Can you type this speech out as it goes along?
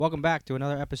Welcome back to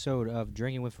another episode of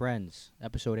Drinking with Friends,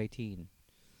 episode 18.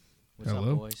 What's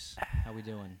Hello. up, boys? How we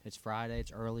doing? It's Friday.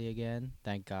 It's early again.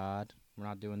 Thank God. We're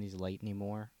not doing these late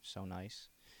anymore. So nice.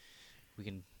 We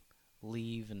can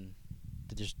leave and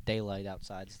there's daylight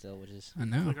outside still, which is I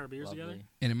know. Drink our beers lovely. together.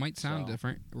 And it might sound So,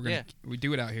 different. We're gonna yeah. we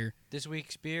do it out here. This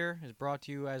week's beer is brought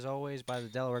to you, as always, by the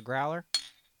Delaware Growler.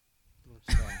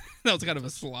 That was kind of a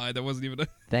slide. That wasn't even a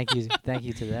Thank you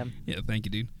to them. Yeah, thank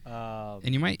you, dude. Um,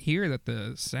 And you might hear that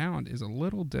the sound is a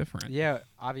little different. yeah,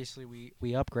 obviously we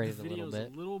The upgraded a little video's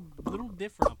bit. a little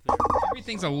different up there.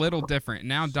 Everything's a little different.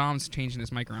 Now Dom's changing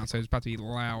his mic around, so it's about to be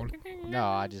loud. No,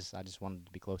 I just wanted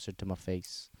to be closer to my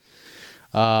face.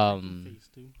 Face,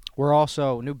 dude. We're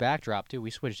also new backdrop too.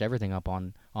 We switched everything up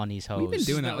on these hoes. We've been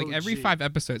doing that The like every OG. 5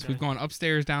 episodes. We've Okay. gone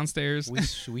upstairs, downstairs.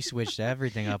 we switched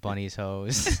everything up on these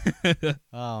hoes.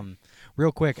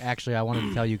 Real quick, actually, I wanted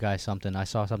to tell you guys something. I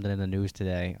saw something in the news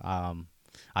today. I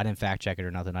didn't fact check it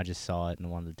or nothing. I just saw it and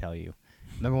wanted to tell you.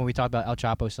 Remember when we talked about El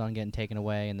Chapo's son getting taken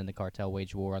away, and then the cartel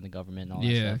waged war on the government and all that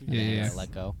Yeah, stuff? And yeah, then he yeah. got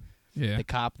let go. Yeah. The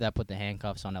cop that put the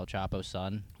handcuffs on El Chapo's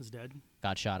son Is dead.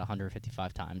 got shot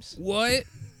 155 times. What?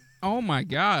 Oh my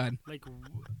God. Like,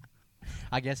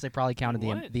 I guess they probably counted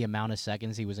What? the amount of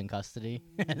seconds he was in custody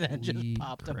and then just Holy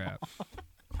popped him. crap.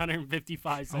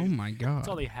 155 Oh seconds. my God. That's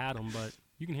all they had him, but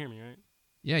you can hear me, right?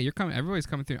 Yeah, you're coming. Everybody's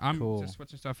coming through. I'm Cool. just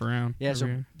switching stuff around. Yeah, over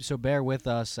here. so bear with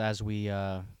us as we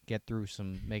get through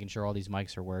making sure all these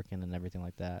mics are working and everything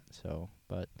like that. So,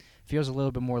 but feels a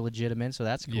little bit more legitimate, so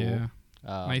that's cool. Yeah.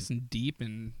 Um, Nice and deep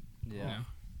and Yeah. you know.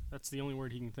 That's the only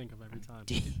word he can think of every time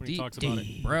Deep, when he deep, talks about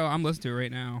it. Bro, I'm listening to it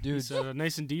right now. He Dude, said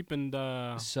nice and deep, and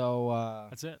so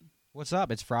that's it. what's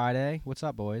up? It's Friday. What's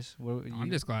up, boys? I'm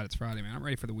just glad it's Friday, man. I'm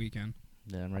ready for the weekend.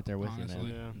 Yeah, I'm right there with Honestly.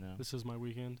 you, Yeah, man. No. this is my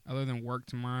weekend. Other than work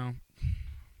tomorrow,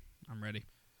 I'm ready.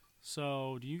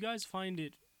 So, do you guys find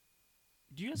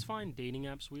dating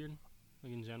apps weird,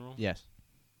 like in general? Yes,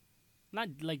 Not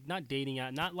dating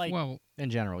app, not like. Well, in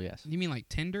general, yes. you mean like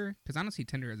Tinder? Because I don't see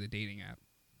Tinder as a dating app.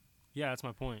 Yeah, that's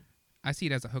my point. I see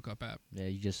it as a hookup app. Yeah,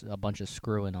 you just a bunch of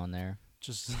screwing on there.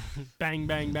 Just bang,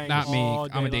 bang, bang. Not me. all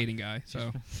day I'm a long. dating guy,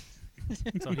 so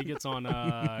So he gets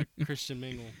on Christian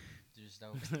Mingle.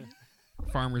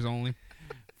 farmers only.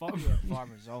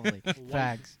 Farmers only. White-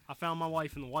 Facts. I found my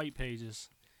wife in the white pages.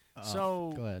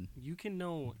 So go ahead. you can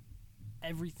know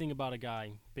everything about a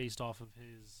guy based off of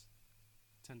his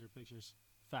Tinder pictures.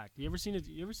 Fact. You ever seen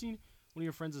one of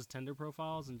your friends' Tinder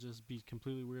profiles and just be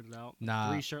completely weirded out?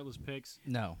 Nah. 3 shirtless pics.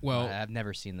 No. Well, I've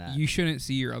never seen that. You shouldn't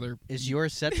see your other. Is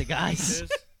yours set to guys?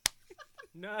 This-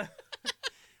 no.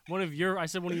 I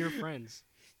said one of your friends.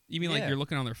 You mean like Yeah. you're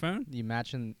looking on their phone? You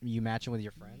matching with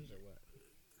your friends or what?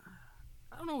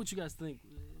 I don't know what you guys think.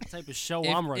 The type of show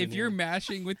If, I'm running. if you're here.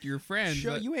 matching with your friends,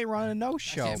 Show, that- you ain't running no I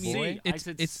show, said mean, boy. C. I It's-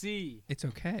 said it's- C. it's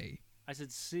okay. I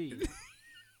said C.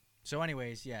 So,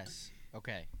 anyways, yes.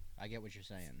 Okay, I get what you're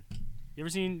saying. You ever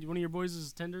seen one of your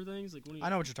boys' Tinder things? Like one of I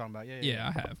know what you're talking about. Yeah,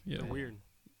 I have. Yeah. They're weird.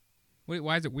 Wait,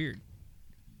 why is it weird?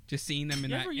 Just seeing them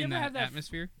in You that ever- you in ever that have that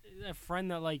atmosphere. That friend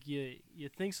that like you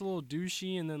think's a little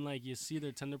douchey, and then like you see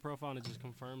their Tinder profile and it just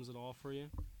confirms it all for you.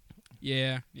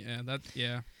 Yeah. That's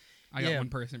yeah. I got Yeah. one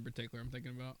person in particular I'm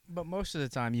thinking about. But most of the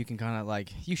time, you can kind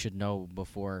of you should know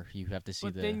before you have to see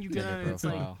But the then you Tinder gotta- it's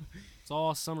like- profile. It's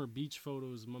all summer beach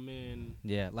photos, my man.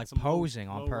 Yeah, like some low- posing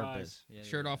on low purpose. rise. Yeah,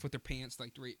 Shirt yeah. off with their pants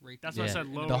like right. That's Yeah. why I said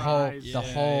low The whole rise. the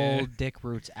Yeah, whole yeah. dick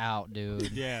roots out,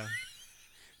 dude. Yeah.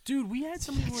 Dude, we had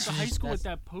somebody who went to high school with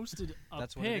that posted a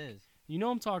That's what it pic. is. You know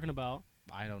what I'm talking about?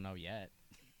 I don't know yet.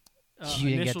 You didn't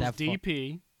get Initials that far.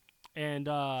 DP and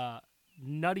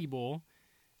Nutty Bull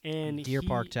and Deer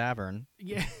Park Tavern.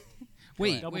 Yeah.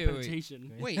 Wait, Double wait.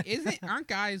 penetration. Wait, aren't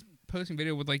guys posting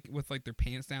video with their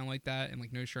pants down like that and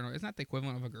like no shirt on? Isn't that the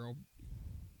equivalent of a girl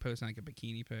posting like a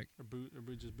bikini pic?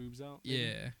 Or just boobs out? maybe?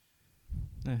 Yeah.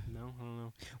 No, I don't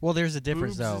know. Well, there's a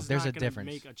difference Boobs though. is There's not a gonna difference.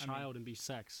 Make a child and be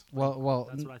sex. Well,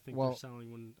 That's what I think well, they're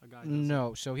selling when a guy does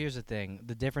no. So here's the thing: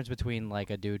 the difference between like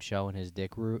a dude showing his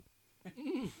dick root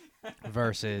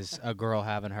versus a girl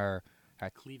having her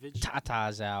it. Cleavage.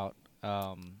 tatas out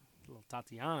Little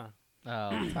Tatiana.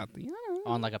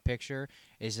 on like a picture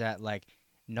is that like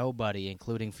nobody,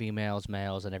 including females,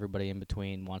 males, and everybody in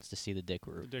between, wants to see the dick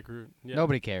root. Dick root. Yeah.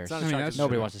 Nobody cares. It's not I mean, attractive that's to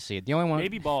Nobody me. wants to see it. The only one.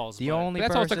 Maybe balls. The but only But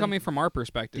that's person, also coming from our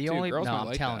perspective the too. only Girls no, might I'm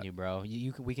like telling that. you, bro.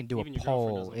 We can do Even a your girlfriend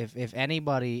poll. doesn't.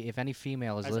 If any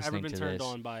female is has ever listening been to turned this,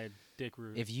 on by a dick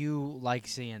root. if you like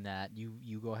seeing that, you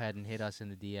go ahead and hit us in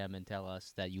the DM and tell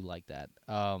us that you like that.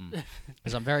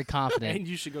 Because I'm very confident. and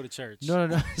you should go to church.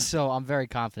 No. So I'm very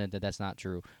confident that that's not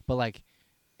true. But like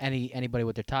anybody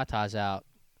with their tatas out,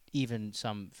 even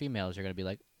some females are gonna be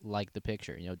like the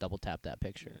picture. Double tap that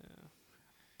picture. Yeah.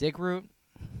 Dick root.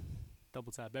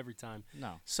 double tap every time.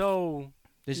 No. So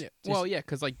There's, Yeah. Well, yeah,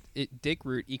 because like dick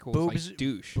root equals Boobs- like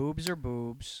douche. boobs are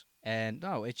boobs, and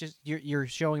no, it's just you're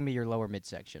showing me your lower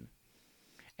midsection,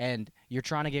 and you're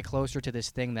trying to get closer to this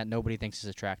thing that nobody thinks is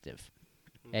attractive,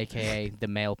 aka the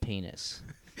male penis.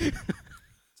 it's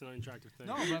an unattractive thing.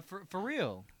 No, but for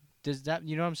real, does that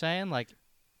you know what I'm saying? Like,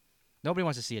 nobody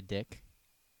wants to see a dick.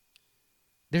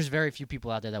 There's very few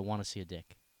people out there that want to see a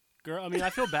dick. Girl, I mean, I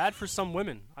feel bad for some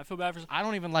women. I feel bad for. I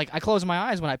don't even like. I close my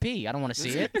eyes when I pee. I don't want to see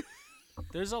it.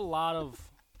 There's a lot of.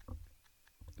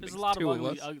 Makes There's a lot of two of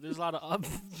ugly. us. There's a lot of.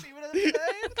 See what I'm saying?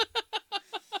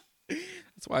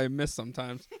 That's why I miss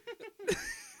sometimes.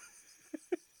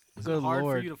 Is Good it hard for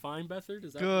Lord. you to find, Beathard?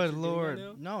 Is that what Good you're getting at Lord.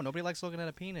 now? No, nobody likes looking at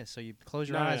a penis, so you close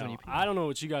your No, eyes no, when you pee. I don't know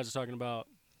what you guys are talking about.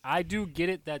 I do get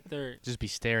it that Just be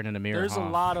staring in the mirror. there's huh? a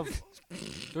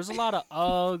lot of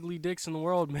ugly dicks in the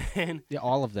world, man. Yeah,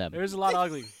 all of them. There's a lot of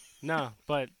ugly. Nah,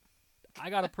 but I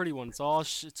got a pretty one. It's all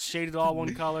it's shaded all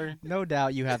one color. No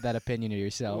doubt you have that opinion of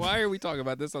yourself. Why are we talking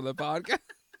about this on the podcast?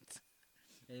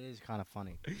 It is kind of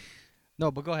funny. No,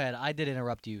 but go ahead. I did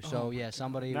interrupt you. So, Oh, yeah,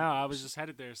 somebody No, I was just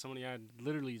headed there. Somebody had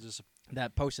literally just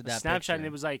that posted a that Snapchat, picture. and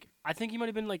it was like I think he might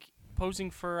have been like posing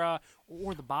for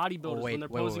or the bodybuilders wait, when they're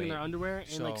wait, posing in wait. their underwear,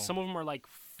 and like So- some of them are like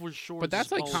for sure. But that's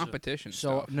just like bulging. competition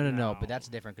So, stuff. no, No. but that's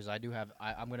different because I do have,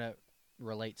 I'm going to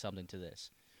relate something to this.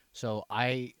 So,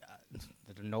 I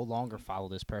no longer follow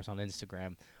this person on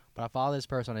Instagram, but I follow this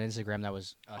person on Instagram that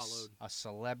was a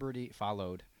celebrity,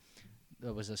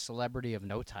 that was a celebrity of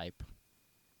no type,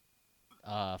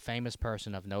 famous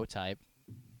person of no type.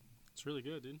 It's really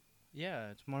good, dude. Yeah,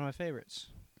 it's one of my favorites.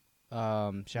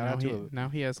 Shout now out he, to now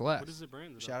he has less. What is it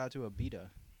branded? shout out to Abita,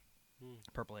 Hmm.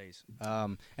 Purple Haze.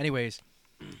 Anyways,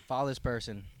 follow this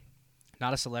person,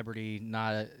 not a celebrity,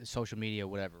 not a social media,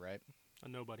 whatever, right? A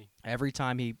nobody. Every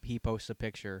time he posts a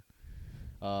picture,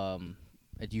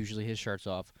 it's usually his shirt's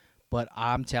off. But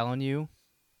I'm telling you,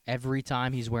 every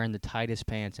time he's wearing the tightest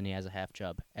pants and he has a half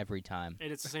chub. Every time.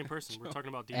 And it's the same person. We're talking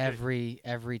about DJ.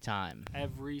 Every time.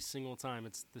 Every single time,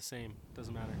 it's the same.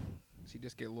 Doesn't matter. Does he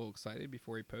just get a little excited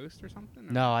before he posts or something?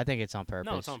 or- No, I think it's on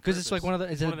purpose. it's on it's like purpose. one of the.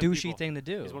 It's He's a one of them douchey people. thing to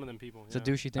do. He's one of them people. It's a yeah.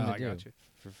 douchey thing Oh, to I do. got you.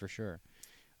 For sure.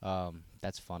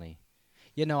 That's funny.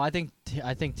 You know, I think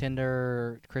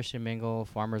Tinder, Christian Mingle,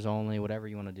 Farmers Only, whatever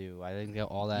you want to do. I think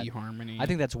all that. eHarmony. I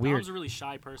think that's weird. Mom's a really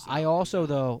shy person. I also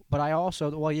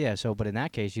well, yeah. So, but in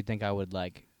that case, you'd think I would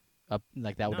like that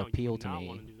would No, you appeal would to not me.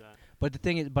 wanna do that. But the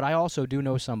thing is, but I also do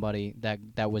know somebody that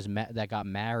got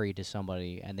married to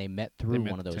somebody, and they met through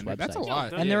met one of those Tinder. websites. That's a Yeah,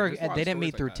 lot. yeah, And there's a lot they of didn't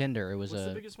meet stories through like that. Tinder. It was What's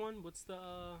the a biggest one? What's the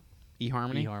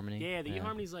eHarmony. eHarmony. Yeah, the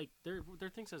eHarmony's like their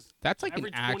thing says That's like every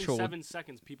an actual. 27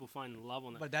 seconds people find love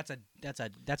on that. But that's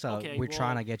a Okay, we're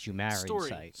trying well, to get you married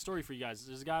site. Story for you guys.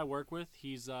 There's a guy I work with.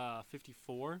 He's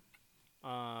 54.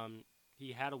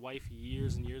 He had a wife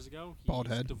years and years ago. He's Bald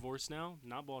head. divorced now.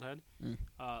 Not bald head. Mm.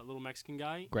 Little Mexican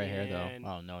guy. Gray hair and though.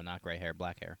 Oh no, not gray hair,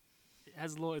 black hair. It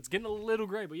has a little. It's getting a little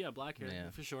gray, but yeah, black hair Yeah.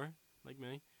 for sure, like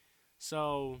me.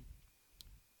 So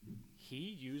he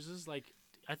uses like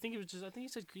I think he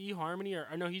said eHarmony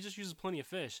or no, he just uses Plenty of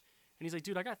Fish, and he's like,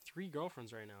 dude, I got 3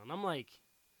 girlfriends right now, and I'm like,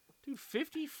 dude,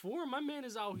 54, my man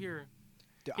is out here.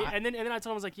 And then I told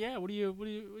him, I was like, yeah, what'd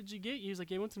you get? He was like,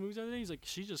 yeah, I went to the movies the other day. He's like,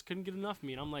 she just couldn't get enough of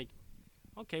me, and I'm like,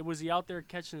 okay, was he out there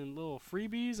catching little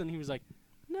freebies? And he was like,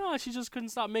 no, she just couldn't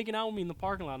stop making out with me in the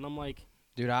parking lot, and I'm like,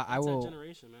 Dude, I that's that will.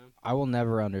 generation, man. I will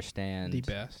never understand The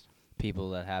best. people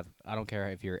that have. I don't care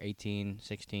if you're 18,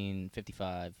 16,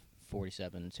 55,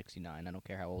 47, 69. I don't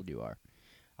care how old you are.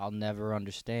 I'll never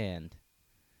understand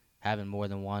having more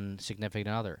than one significant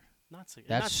other. Not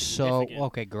That's so significant.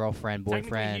 okay. Girlfriend, Technically,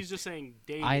 boyfriend. he's just saying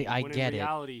dating. I when get in it.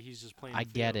 reality, he's just playing. I the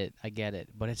get field. it.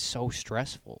 But it's so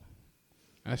stressful.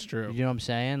 That's true. You know what I'm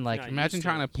saying? Like, Yeah, Imagine used to.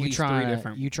 trying to you please trying 3 to,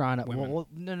 different. you trying to. women. Well,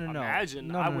 no. Imagine.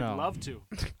 No, I no, would no. love to.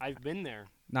 I've been there.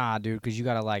 Nah, dude, because you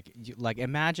gotta like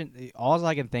imagine. All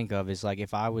I can think of is like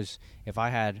if I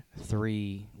had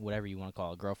 3 whatever you want to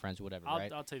call it, girlfriends, whatever,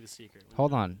 right? I'll tell you the secret.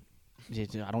 Hold on, I don't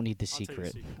need the I'll tell you the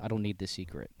secret. secret. I don't need the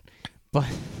secret. But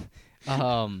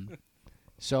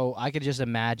so I could just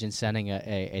imagine sending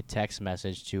a text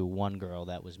message to one girl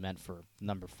that was meant for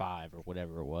number 5 or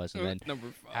whatever it was, and then Number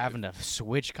 5. having to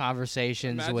switch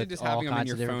conversations Imagine with just all having 'em in kinds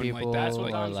your of different phone like people, That's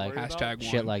what or I was like worried about. Hashtag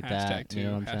shit 1, like that, Hashtag 2, you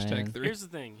know what I'm hashtag saying? 3.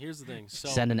 Here's the thing. So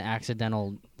sending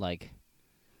accidental like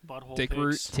butthole Dick pics.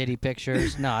 root. titty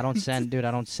pictures. No, I don't send, dude.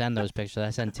 I don't send those pictures. I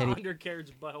send titty.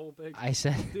 Undercarriage butthole pics. I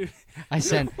send. Dude.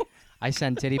 I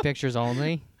send titty pictures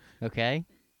only. Okay,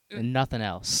 and nothing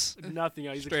else. Nothing.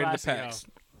 He's Straight a into classy pecs.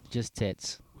 Just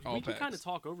tits. All We can kind of pecs.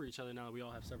 talk over each other now that we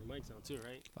all have separate mics now too,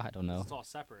 right? I don't know. It's all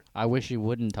separate. I wish you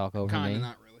wouldn't talk over Kinda, me,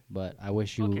 not really. but I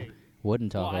wish you. Okay.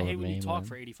 wouldn't Well, talk I over hate when me. you talk man.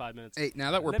 for 85 minutes. Hey,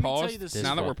 now that we're Let me tell you paused, this This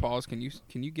now that we're fuck- paused, can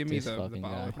you give me this the fucking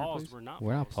bottle guy. opener, Paused. please? We're not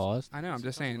We're not paused. paused. I know. I'm What's he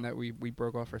just saying talking that we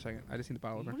broke off for a second. I just need the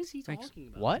bottle opener. What is he Thanks. talking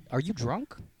about? What? Are you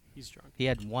drunk? He's drunk. He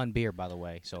had one beer, by the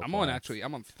way. So I'm far. on actually.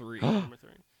 I'm on 3. Number 3.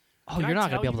 Oh, Can you're I not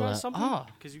gonna tell be able you guys to. something? Oh,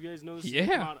 Because you guys know this is Yeah.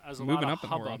 gonna come out as a Moving lot up of in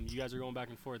the world. hubbub. You guys are going back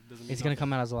and forth. Doesn't mean it's gonna nothing.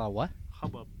 come out as a lot of what?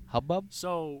 Hubbub. Hubbub?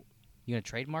 So You gonna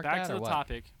trademark back that to or the what?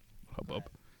 topic. Hubbub.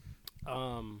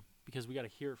 Because we got to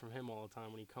hear it from him all the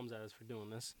time when he comes at us for doing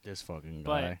this. This fucking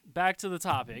But guy. back to the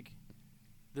topic.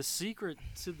 The secret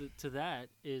to that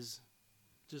is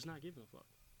just not giving a fuck.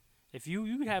 If you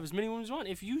can have as many women as you want.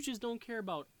 If you just don't care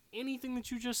about anything that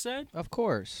you just said, Of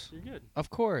course. you're good. Of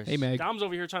course. Hey, Meg. Dom's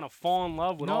over here trying to fall in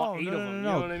love with no, all 8 no, of no, them. no, You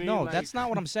no, know what I mean? no. Like, That's not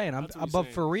what I'm saying. That's what he's But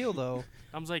saying. for real though.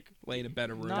 Dom's like, Lay in a bed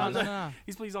of room. No, no, no.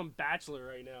 he's on Bachelor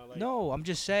right now. Like, No, I'm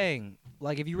just saying.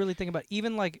 Like, if you really think about,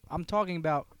 even like I'm talking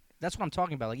about. That's what I'm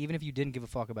talking about. Like, even if you didn't give a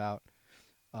fuck about.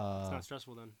 it's not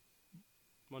stressful then.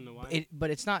 Wanna know why?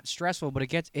 But it's not stressful. But it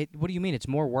gets it. What do you mean? It's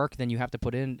more work than you have to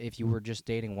put in if you were just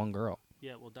dating one girl.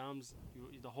 Yeah, well, Dom's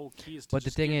the whole key is to But the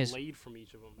just thing get is- laid from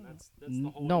each of them. That's the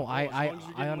whole. No, goal. As long as you're I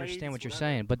getting laid, understand what it's you're whatever.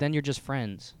 saying. But then you're just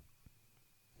friends.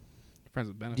 Friends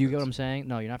with benefits. Do you get what I'm saying?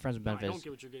 No, you're not friends with No, I don't benefits. get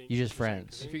what you're getting. You're what just saying,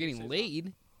 'cause friends. I If think you're you getting say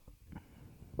laid.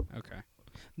 Okay.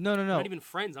 No, no, We're no. not even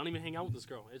friends. I don't even hang out with this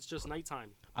girl. It's just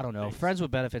nighttime. I don't know. Thanks. Friends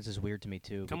with benefits is weird to me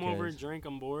too. Come over and because- drink.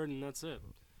 I'm bored, and that's it.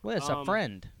 Well, it's a Um,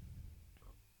 friend.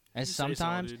 And You say so,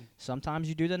 sometimes, dude. sometimes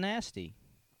you do the nasty.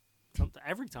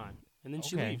 Every time, and then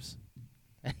she Okay. leaves.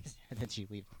 And then she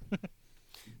leaves.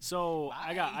 So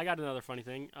I got another funny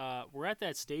thing. We're at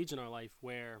that stage in our life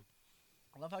where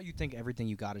I love how you think everything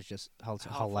you got is just how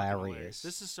fucking hilarious.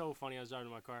 This is so funny. I was driving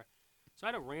in my car. So I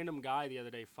had a random guy the other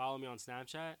day follow me on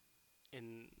Snapchat,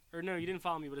 or no, you didn't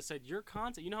follow me, but it said your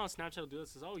contact. You know how Snapchat will do this?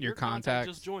 It says, oh, your contact contacts.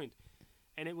 just joined,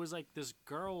 and it was like this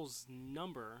girl's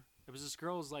number. It was this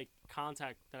girl's like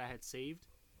contact that I had saved.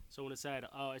 So when it said,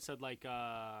 like,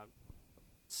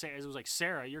 Sarah, it was like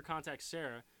Sarah, your contact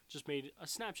Sarah just made a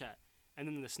Snapchat, and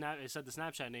then it said the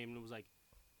Snapchat name, and it was like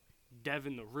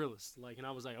Devin the realist. Like, and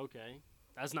I was like, okay,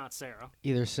 that's not Sarah.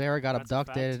 Either Sarah got That's a fact.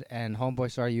 abducted and homeboy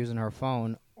started using her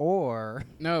phone, or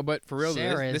No, but for real,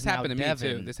 Sarah this is now happened to me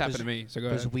Devin, too. This happened to me. So go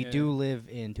because ahead. we Yeah. do live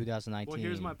in 2019. Well,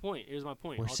 here's my point. Where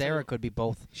I'll tell Sarah you- could be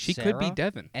both. She Sarah could be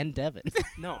Devin. and Devin.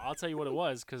 No, I'll tell you what it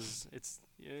was, because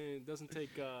it doesn't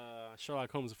take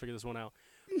Sherlock Holmes to figure this one out.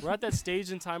 We're at that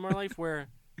stage in time in our life where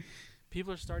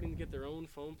people are starting to get their own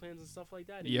phone plans and stuff like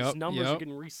that. And Yep, these numbers are yep.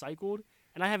 getting recycled.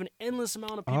 And I have an endless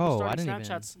amount of people Oh, I starting didn't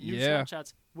even- Snapchats, new Yeah.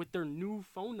 Snapchats with their new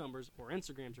phone numbers or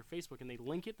Instagrams or Facebook, and they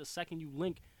link it the second you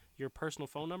link your personal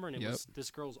phone number, and it Yep. was this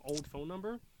girl's old phone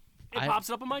number. It I- pops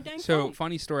it up on my dang So phone.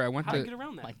 funny story. I went How do you get to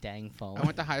around that? My dang phone. I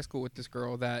went to high school with this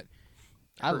girl that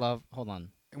I her- love. Hold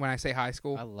on. when I say high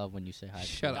school. I love when you say high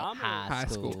Shut school. up. High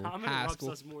school. Tom High interrupts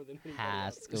school. us more than anybody High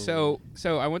else. school.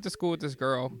 So I went to school with this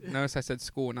girl. Notice I said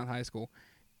school, not high school.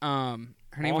 Her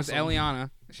name was Awesome.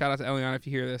 Eliana. Shout out to Eliana if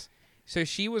you hear this. So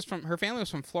her family was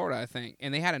from Florida, I think,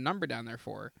 and they had a number down there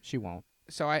for her. She won't.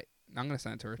 So I'm gonna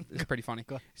send it to her. It's pretty funny.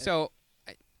 Go ahead. So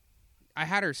I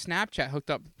had her Snapchat hooked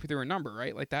up through her number,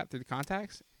 right, like that through the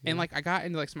contacts. And like I got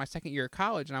into like my second year of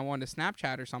college, and I wanted to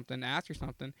Snapchat or something to ask her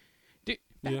something. Dude,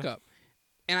 back Yeah. up.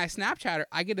 And I Snapchat her.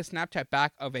 I get a Snapchat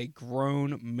back of a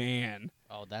grown man,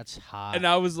 Oh, that's hot. and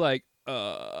I was like,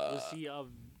 Was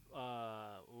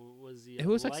he It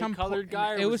was like some colored Po-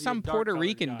 guy? Or it was he a some dark Puerto colored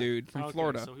Rican guy? dude from Okay,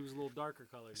 Florida. So he was a little darker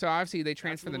colored. So obviously they That's a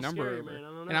transferred the little number scary, over, man. I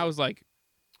don't and I know. was like,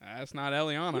 "That's not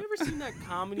Eliana." You ever seen that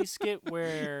comedy skit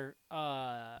where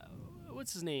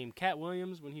what's his name, Cat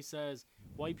Williams, when he says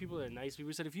white people are nice people?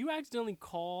 He said if you accidentally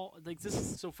call, like, this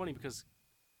is so funny because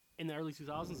in the early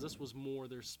 2000s this was more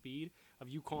their speed of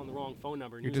you calling the wrong phone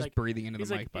number. And You're he was just like, breathing into he's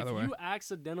the like, mic, by if the way. you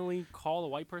accidentally call a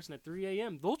white person at 3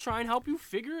 a.m., they'll try and help you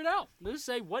figure it out. They'll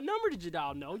say, what number did you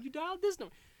dial? No, you dialed this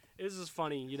number. It's just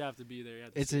funny. You'd have to be there. You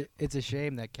have to see it. It's a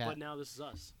shame that Cat. But now this is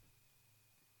us.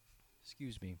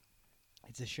 Excuse me.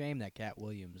 It's a shame that Cat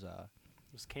Williams. It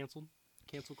was canceled.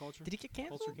 Cancel culture. Did he get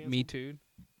canceled? Culture canceled. Me too.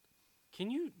 Can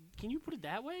you put it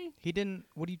that way? He didn't.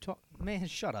 What are you talking? Man,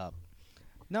 shut up.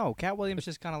 No, Cat Williams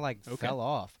just kind of like Okay. fell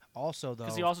off. Also, though,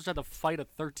 Because he also tried to fight a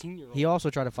 13-year-old. he also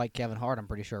tried to fight Kevin Hart. I'm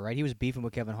pretty sure, right? He was beefing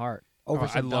with Kevin Hart over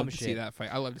I'd some love dumb to shit. see that fight.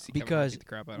 I love to see Kevin Hart because beat the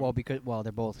crap out of him. well,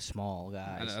 they're both small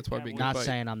guys. I know, that's why it'd be a Cat good Not fight.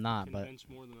 saying I'm not, Can but bench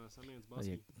more than us. That man's oh,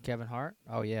 yeah, busty. Kevin Hart.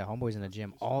 Oh yeah, homeboy's in the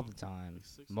gym He's all small. the time.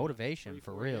 He's 6'9", Motivation 3,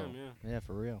 for 4 real. a.m., Yeah,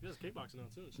 for real. He does kickboxing now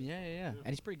too. Yeah, yeah, Yeah. and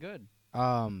he's pretty good.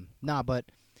 Nah, but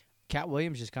Cat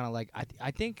Williams just kind of like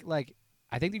I think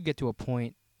you get to a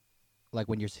point like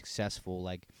when you're successful,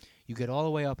 like you get all the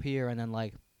way up here, and then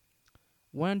like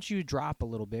why don't you drop a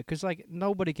little bit? Because like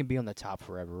nobody can be on the top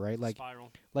forever, right?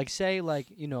 Spiral. Like say like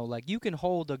like you can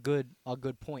hold a good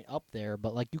point up there,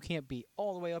 but like you can't be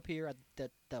all the way up here at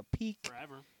the peak.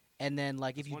 Forever. And then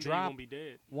like if you One day you drop won't be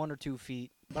dead. 1 or 2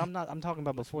 feet, but I'm talking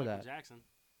about before Michael that. Jackson.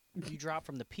 You drop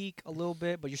from the peak a little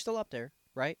bit, but you're still up there,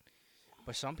 right?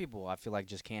 But some people I feel like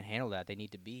just can't handle that. They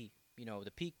need to be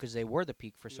the peak because they were the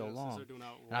peak for so long.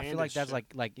 And I feel like that's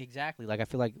like exactly like I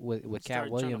feel like with Cat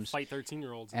Williams. Fight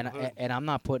 13-year-olds. And I'm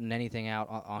not putting anything out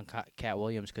on Cat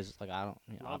Williams because like I don't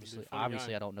Funny obviously guy.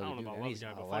 I don't know I the don't dude know and about he's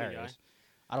love the guy, but funny hilarious. guy.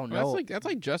 I don't Well, know, that's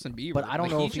like Justin Bieber. but I don't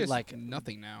like, know he's if he just like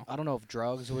nothing now. I don't know if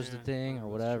drugs was the Yeah, thing or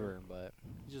that's whatever, true. but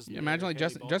Just Yeah, imagine like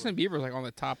Justin Bieber was like on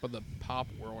the top of the pop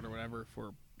world or whatever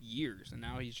for years, and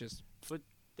now he's just But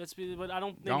I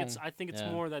don't think Gone. it's. I think it's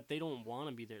Yeah. more that they don't want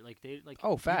to be there. Like they like.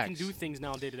 Oh, You facts. can do things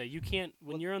now day to day. You can't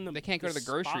when you're in the. they can't go to the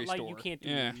grocery spotlight, You store. can't do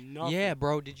Yeah. nothing. yeah,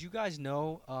 bro. Did you guys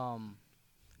know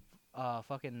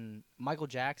fucking Michael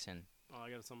Jackson Oh, I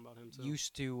got something about him too.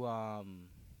 used to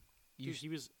Dude, he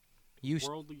was used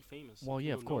worldly famous. well He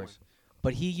yeah was of course, nowhere.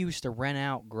 but he used to rent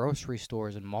out grocery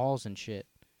stores and malls and shit.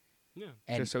 Yeah.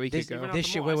 And Just so he this, could go. Even out this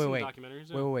the shit. mall, Wait, I've wait, seen wait. documentaries,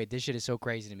 yeah. Wait, wait, wait. This shit is so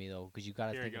crazy to me though, because you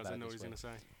gotta Here he think goes. I about know it what this he's way.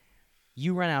 gonna say.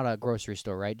 You rent out a grocery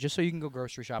store, right? Just so you can go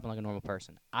grocery shopping like a normal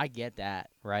person. I get that,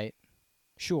 right?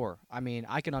 Sure. I mean,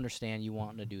 I can understand you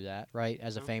wanting to do that, right?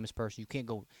 As a Mhm. famous person, you can't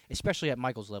go, especially at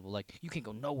Michael's level, like you can't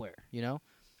go nowhere, you know.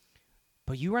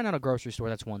 But you rent out a grocery store.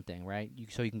 That's one thing, right?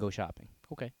 So you can go shopping.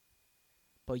 Okay.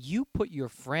 But you put your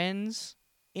friends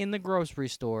in the grocery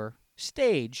store,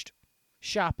 staged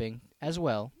shopping as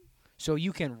well, so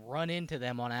you can run into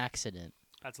them on accident.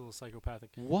 That's a little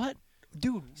psychopathic. What,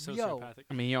 dude? Yo, Sociopathic.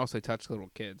 I mean, he also touched little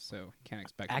kids, so can't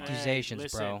expect. much. accusations,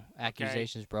 listen, bro. okay?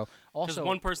 Accusations, bro. Because Also,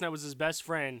 one person that was his best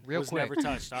friend Real was quick. never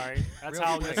touched. All right, that's Real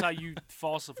how quick. that's how you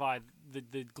falsified.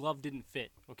 The glove didn't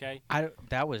fit. Okay.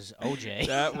 that was OJ.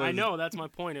 That was, I know that's my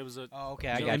point. It was a. Oh, okay,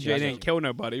 I Joe got OJ you. I got didn't you. kill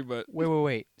nobody, but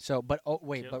Wait. So, but Kill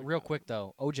but the real guy. quick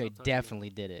though, I'll OJ tell you. definitely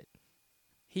did it.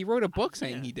 he wrote a book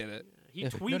saying Yeah. he did it. He No,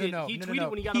 tweeted. no, he no, tweeted no.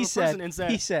 when he got He on the said- person and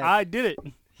said, he said- "I did it."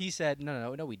 He said,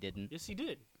 no, we didn't. Yes, he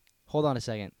did. Hold on a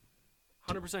second.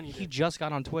 100% he He did. just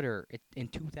got on Twitter in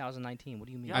 2019. What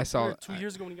do you mean? Yeah, I saw Twitter it. 2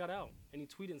 years ago when he got out, and he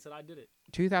tweeted and said, "I did it,"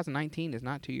 2019 is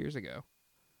not 2 years ago.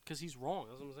 because he's wrong.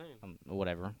 That's what I'm saying.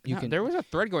 Whatever. You No, can. there was a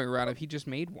thread going around if he just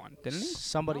made one, didn't he?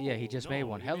 Somebody, yeah, he just made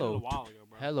one. He made it a Hello, while ago,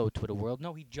 bro. hello, Twitter world.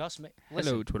 No, he just made. Hello,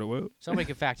 Listen, Twitter world. somebody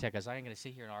can fact check us. I ain't gonna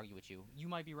sit here and argue with you. You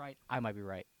might be right. I might be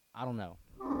right. I don't know.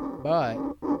 But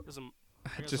Listen, I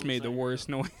got just something made to the say. worst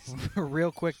noise.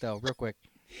 real quick,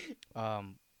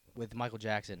 with Michael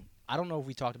Jackson, I don't know if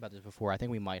we talked about this before. I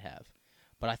think we might have,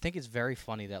 but I think it's very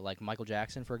funny that like Michael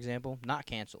Jackson, for example, not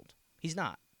canceled. He's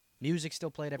not. Music still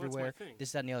played Well, that's my everywhere. thing.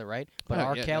 This, that, and the other, right? But Oh,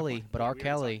 R. yeah, Kelly, definitely. but Yeah, R. we haven't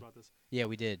talked Kelly, about this. yeah,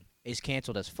 we did. Is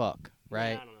canceled as fuck,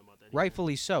 right? Yeah, I don't know about that either.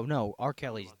 Rightfully so. No, R.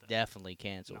 Kelly's about that. definitely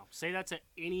canceled. No, say that to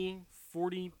any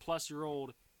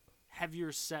 40-plus-year-old,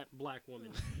 heavier set black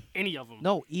woman. Any of them.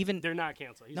 No, even They're not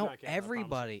canceled. He's no, not canceled, I promise you.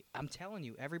 everybody. I'm telling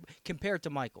you, everybody compared to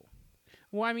Michael.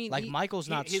 Well, I mean, Like Michael's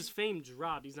not. His fame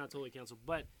dropped. He's not totally canceled.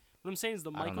 But what I'm saying is the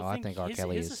I don't Michael know, I thing. think R. his,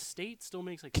 Kelly his is estate still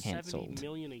makes like canceled. $70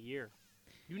 million a year.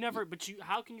 You never. But you.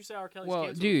 How can you say R. Kelly's well,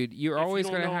 canceled? dude, you're if always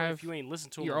you don't gonna know, have If you ain't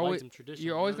listened to him, you're or liked always- him traditionally,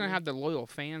 you're you always know what gonna I have the loyal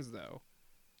fans though.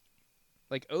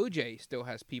 Like OJ still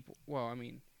has people. Well, I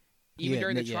mean, even Yeah,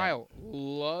 during the yeah. trial,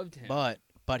 loved him.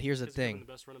 But here's the mean? 'Cause he's been thing. the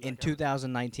best running In back ever.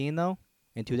 2019 though,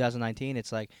 in 2019,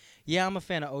 it's like, yeah, I'm a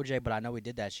fan of OJ, but I know he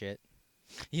did that shit.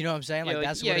 You know what I'm saying? yeah, Like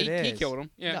that's yeah, what it is. he killed him.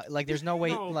 Yeah, No, like there's no way.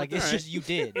 No, but like it's alright. just you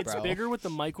did, It's bro. bigger with the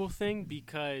Michael thing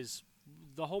because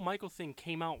the whole Michael thing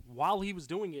came out while he was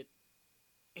doing it,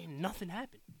 and nothing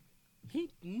happened.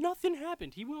 Nothing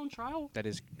happened. He went on trial. That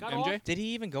is. Got MJ? off. Did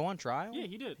he even go on trial? Yeah,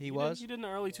 he did. He was? He did in the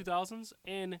early 2000s,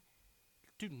 and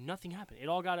dude, nothing happened. It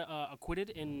all got acquitted,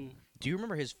 and Do you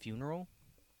remember his funeral?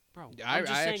 bro, I I'm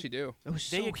just saying, actually do. It was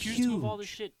they so accused huge. him of all this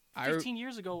shit I re- 15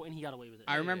 years ago, and he got away with it.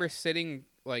 I remember sitting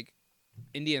like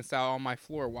Indian style on my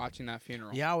floor watching that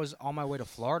funeral. Yeah, I was on my way to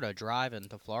Florida, driving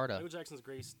to Florida. Michael Jackson's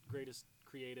greatest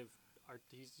creative art.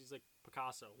 He's like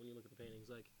Picasso when you look at the paintings.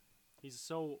 Like he's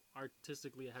so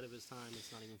artistically ahead of his time. It's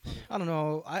not even funny. I don't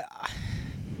know. No,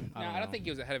 I know. don't think he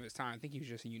was ahead of his time. I think he was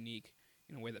just unique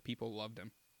in a way that people loved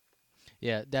him.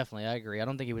 Yeah, definitely. I agree. I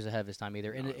don't think he was ahead of his time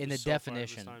either. No, In he the was so far ahead of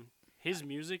his definition. time. His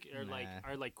music are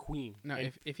Nah. like Queen. No,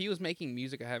 And if he was making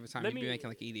music ahead of his time, Let he'd be me- making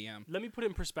like E EDM. let me put it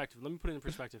in perspective.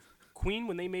 Queen,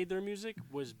 when they made their music,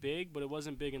 was big, but it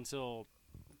wasn't big until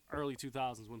early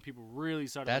 2000s when people really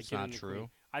started. That's like, not getting into true. Queen.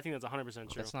 I think that's 100%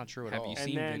 true. That's not true at Have all. you And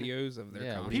seen then- videos of their Yeah,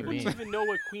 what concerts? do you People mean? didn't even know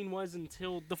what Queen was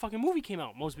until the fucking movie came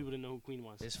out. Most people didn't know who Queen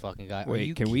was. This fucking guy. Are Wait,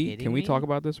 you can we kidding me? talk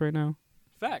about this right now?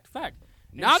 Fact.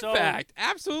 Not so- fact.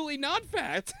 Absolutely not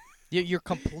fact. You're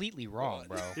completely wrong,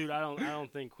 bro. Dude, I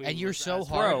don't think Queen. And you're was so as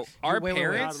hard. Bro, our Wait, wait, wait.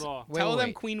 parents Not at all. Wait, tell wait, them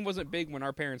wait. Queen wasn't big when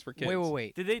our parents were kids.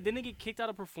 Wait. Didn't they get kicked out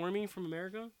of performing from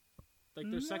America? Like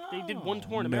they did one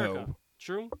tour in No. America.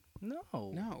 True? No.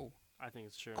 No. I think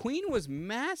it's true. Queen was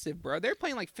massive, bro. They're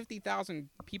playing like 50,000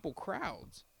 people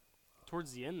crowds.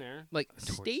 Towards the end there. Like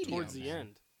Towards- stadium. Towards the man.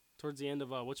 end. Towards the end of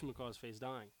whatchamacallit's face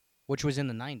dying. Which was in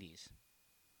the 90s.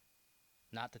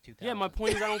 Not the 2000s. Yeah, my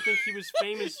point is I don't think he was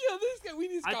famous. Yo, this guy, we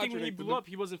need to I think when he contradict blew him. up,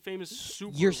 he wasn't famous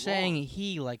super You're long. saying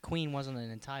he, like Queen, wasn't an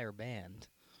entire band.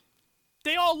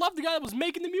 They all loved the guy that was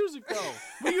making the music, though.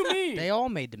 What do you mean? They all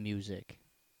made the music.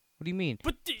 What do you mean?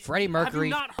 But Freddie Have Mercury-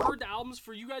 you not heard the albums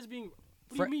for you guys being... What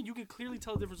do Fre- you mean? You can clearly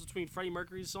tell the difference between Freddie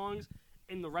Mercury's songs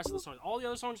and the rest of the songs. All the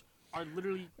other songs are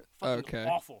literally fucking Okay.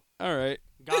 awful. All right.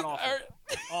 God awful. All right.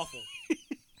 Awful.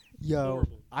 Yo, Horrible.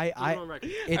 Put it I on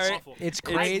record. it's Alright. awful. it's It's,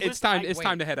 crazy. it's time. It's wait.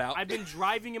 time to head out. I've been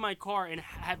driving in my car and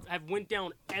have went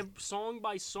down song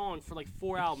by song for like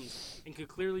 4 albums and could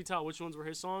clearly tell which ones were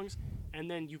his songs,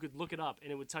 and then you could look it up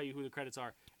and it would tell you who the credits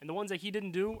are. And the ones that he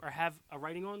didn't do or have a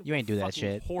writing on, You ain't do that fucking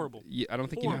shit. Horrible. Yeah, I don't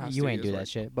think you know how You ain't do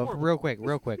studios that work. shit. But Horrible.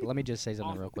 real quick, let me just say something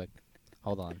Awful. real quick.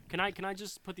 Hold on. Can I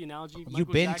just put the analogy? You've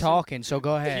Michael been Jackson, talking, so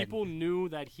go ahead. People knew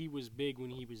that he was big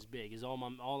when he was big. Is all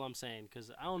I'm saying,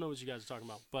 because I don't know what you guys are talking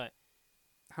about, but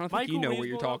I don't think Michael, you know when what he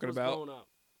you're was blowing up, talking was about. blowing up.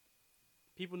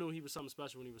 People knew he was something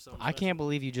special when he was something I special. can't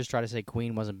believe you just try to say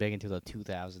Queen wasn't big until the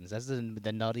 2000s. That's the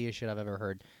nuttiest shit I've ever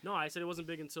heard. No, I said it wasn't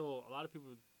big until a lot of people.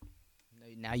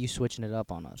 Now you switching it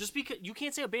up on us. Just because you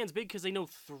can't say a band's big because they know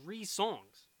 3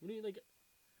 songs. What do you like?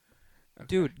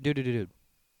 Dude.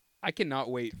 I cannot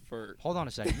wait for. Hold on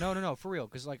a second. No, for real.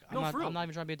 Because, like, No, for real. I'm not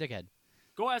even trying to be a dickhead.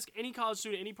 Go ask any college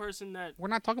student, any person that. We're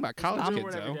not talking about college I'm-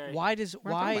 kids though. day. Why does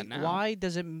We're not talking about now. why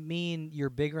does it mean you're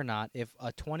big or not if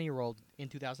a 20-year-old in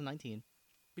 2019?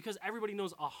 Because everybody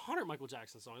knows 100 Michael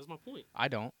Jackson songs. That's my point. I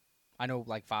don't. I know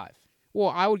like 5. Well,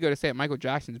 I would go to say that Michael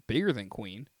Jackson's bigger than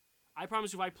Queen. I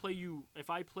promise you, if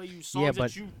I play you songs Yeah, that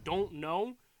but- you don't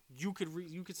know, you could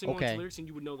sing along to Okay. the lyrics and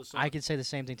you would know the song. I could say the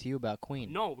same thing to you about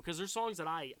Queen. No, because there's songs that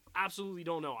I absolutely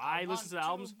don't know. I listen to the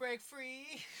albums. Break free.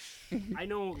 I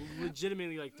know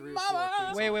legitimately like 3 or 4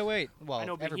 Queen Wait. songs. Well, I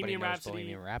know everybody Bohemian knows Rhapsody,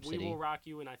 Bohemian Rhapsody. We Will Rock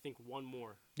You, and I think one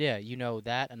more. Yeah, you know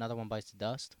that. Another one bites the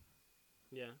dust.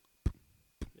 Yeah.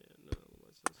 No.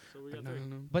 So we got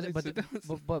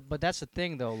 3. But that's the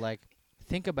thing though. Like,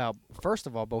 think about first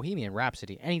of all, Bohemian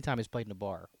Rhapsody. Anytime it's played in a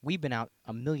bar, we've been out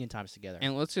a million times together.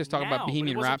 And let's just talk Now, about but it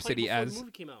Bohemian wasn't played Rhapsody before the as.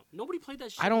 movie came out. Nobody played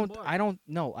that shit. I in the bar. don't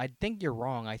know. I think you're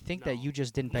wrong. I think that No. you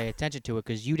just didn't pay attention to it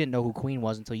because you didn't know who Queen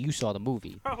was until you saw the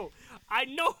movie. Bro, I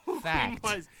know who Fact.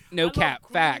 Queen was. No I love cap,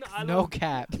 Queen, fact. I No love-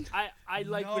 cap. I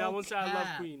like Queen. I won't say I love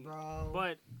Queen. bro.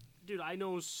 But, dude, I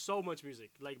know so much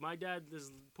music. Like, my dad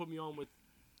just put me on with.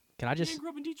 Can I I just grew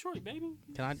up in Detroit, baby.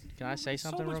 can I say So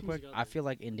something much real quick? music out I there. feel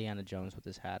like Indiana Jones with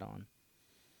his hat on.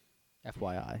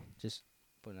 FYI, just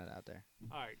putting that out there.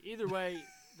 All right. Either way,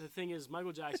 the thing is,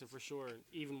 Michael Jackson for sure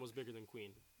even was bigger than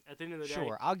Queen. At the end of the day,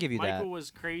 Sure, I'll give you Michael that. was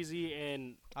crazy,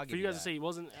 and I'll for give you you guys to that. say he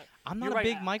wasn't. I'm not you're a right,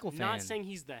 big Michael fan. Not saying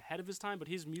he's the head of his time, but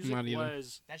his music Not either.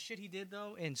 was. That shit he did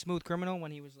though in Smooth Criminal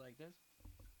when he was like this.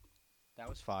 That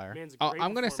was fire. Man's a Oh, great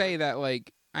I'm gonna say performer. that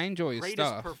like I enjoy his Greatest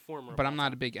stuff, performer of but all I'm not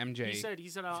time. a big MJ. He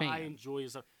said I fan. enjoy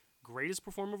his stuff. Greatest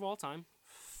performer of all time.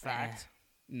 Fact.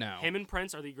 No. Him and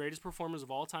Prince are the greatest performers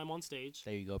of all time on stage.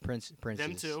 There you go, Prince. Prince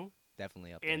Them is two.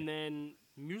 definitely up there. And then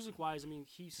music-wise, I mean,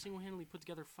 he single-handedly put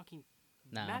together fucking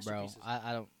Nah, bro, masterpieces.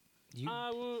 I don't. You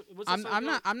What's that song I'm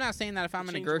go? not saying that if I'm in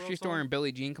a Change the World grocery store song? and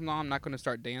Billie Jean comes on, I'm not gonna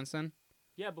start dancing.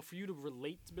 Yeah, but for you to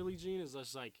relate to Billie Jean is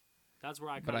just like that's where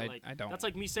I But kind of like. I don't. That's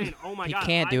like me saying, "Oh my He god,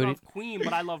 can't, I dude. love Queen,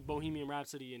 but I love Bohemian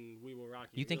Rhapsody and We Will Rock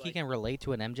You." you think You're he like, can relate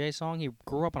to an MJ song? He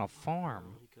grew up on a farm.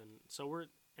 No, he couldn't. So we're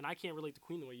and I can't relate to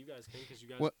Queen the way you guys can because you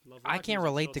guys What- love. I rock can't music,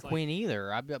 relate so to it's like- Queen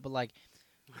either. But like,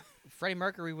 Freddie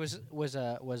Mercury was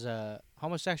a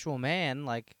homosexual man.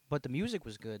 Like, but the music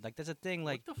was good. Like, that's a thing.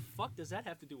 Like, what the fuck does that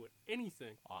have to do with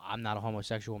anything? I'm not a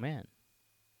homosexual man.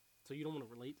 So you don't want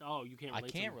to relate? Oh, you can't. I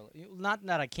Relate can't to him. relate. Not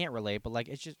that I can't relate, but like,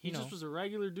 it's just He you know. just was a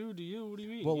regular dude to you. What do you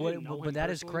mean? Well, You didn't know him but that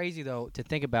is personally? crazy though to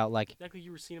think about. Like, Exactly,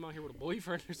 you were seeing him out here with a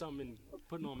boyfriend or something and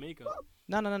putting on makeup.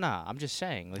 no. I'm just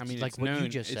saying. Like, I mean, like it's what known, you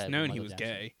just it's said. with known he Michael was Jackson.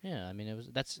 gay. Yeah, I mean,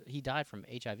 he died from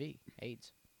HIV,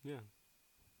 AIDS. Yeah.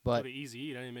 But But Easy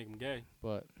E, that didn't make him gay.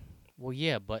 but, well,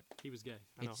 yeah, but He was gay.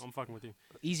 I know. It's- I'm fucking with you.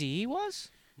 Eazy-E was.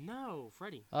 No,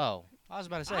 Freddie. Oh, I was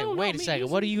about to say. don't know, Wait a me second.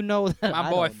 What do Eazy-E. you know? That My I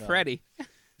boy don't know? Freddie.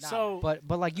 Nah, So- but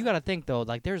like you got to think though.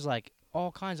 Like there's like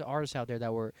all kinds of artists out there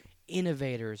that were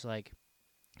innovators. Like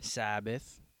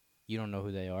Sabbath. You don't know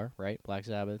who they are, right? Black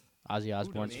Sabbath. Ozzy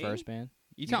Osbourne's me? first band.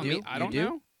 You tell me, do? I You don't do?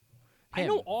 know. I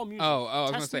know all music. Oh, I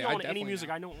was gonna Test say, me I on any definitely music.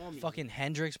 know. I know all music. Fucking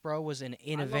Hendrix, bro, was an love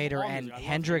innovator, all and music. I love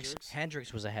Hendrix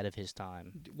Hendrix. was ahead of his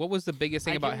time. What was the biggest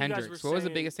thing I about get what you guys Hendrix? were What was the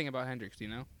saying. biggest thing about Hendrix? Do you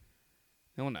know?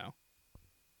 You'll know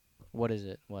What is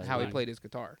it? What? how he Right. played his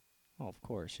guitar. Oh, of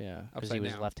course, yeah, because Upside he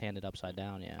was down. left-handed upside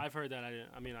down. Yeah. I've heard that.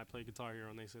 I mean, I play Guitar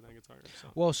Hero and they say that guitar. So.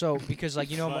 Well, so because like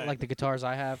But- like the guitars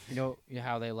I have, you know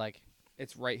how they like,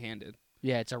 It's right-handed.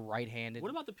 yeah, it's a right-handed. What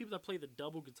about the people that play the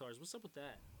double guitars? What's up with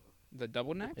that? The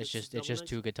double neck. It's it's just double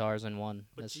two guitars in one.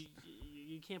 But That's-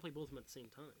 you can't play both of them at the same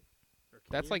time. Or can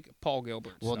That's you? like Paul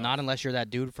Gilbert. well, stuff. not unless you're that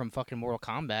dude from fucking Mortal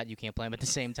Kombat. You can't play them at the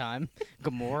same time.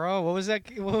 Gamora, what was that?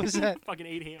 What was that? fucking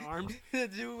 8-hand arms. The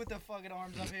dude with the fucking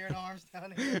arms up here and arms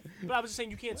down here. But I was just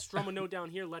saying you can't strum a note down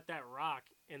here, let that rock,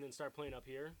 and then start playing up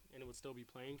here, and it would still be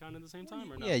playing kind of at the same time,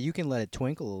 or no? Yeah, you can let it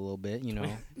twinkle a little bit, you know.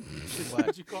 Is that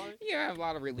what you call it? Yeah, I have a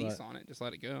lot of release But- on it. Just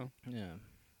let it go. Yeah.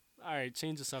 All right,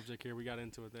 change the subject here. We got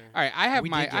into it there. All right, I have We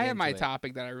my did get into it.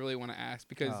 topic that I really want to ask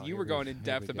because Oh, you here were we- going in here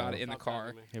depth we about go. it in the Stop car.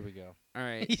 tapping me. Here we go. All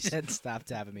right. He said, "Stop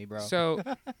tapping me, bro."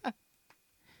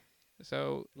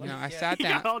 So, you know, I sat He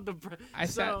got down. all depre- I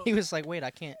sat- So- he was like, "Wait, I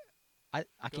can't Go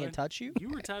can't ahead. touch you." You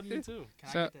were tapping me too.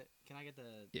 So- Can I get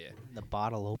the Yeah. the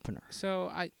bottle opener? So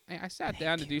I sat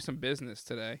down to do some business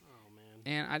today, Oh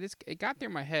man. and it got through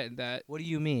my head that What do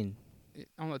you mean?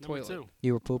 on the Number toilet. 2.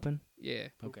 You were pooping? Yeah.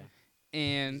 Okay. He's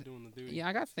And doing the duty. yeah,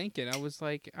 I got thinking. I was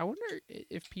like, I wonder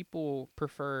if people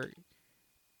prefer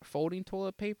folding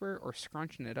toilet paper or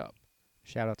scrunching it up.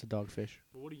 Shout out to Dogfish.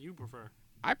 But what do you prefer?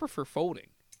 I prefer folding.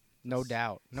 No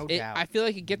doubt. No It, doubt. I feel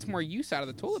like it gets more use out of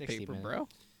the toilet 60 paper, minutes. bro.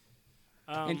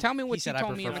 Um, And tell me he what you said I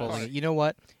told me in prefer the car. folding it. You know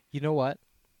what? You know what?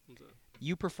 what's up?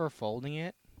 You prefer folding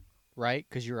it, right?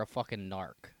 Because you're a fucking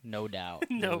narc. No doubt.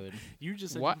 No. Dude. You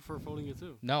just said What? you prefer folding it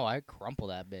too. No, I crumple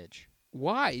that bitch.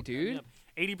 Why, dude? Yep.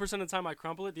 80% of the time I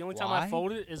crumple it. The only time Why? I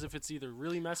fold it is if it's either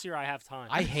really messy or I have time.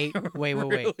 I hate. Wait.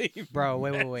 Really Bro,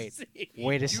 wait. messy.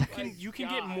 Wait a you second. can get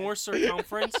God. more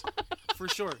circumference for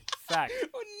sure. Fact.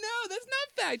 Oh, no, that's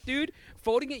not fact, dude.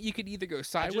 Folding it, you could either go I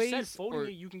sideways just said folding or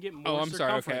it, you can get more Oh, I'm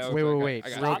sorry. Okay. circumference. okay, Wait, okay, wait, I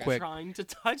got it, real I Stop got it. quick. trying to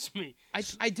touch me.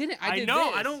 I didn't. I did know.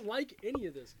 this. I don't like any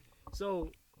of this.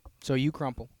 So So you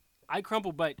crumple. I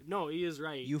crumple, but no, he is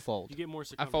right. You fold. You get more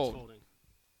circumference fold. folding.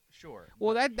 Sure.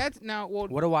 Well, that's now. Well,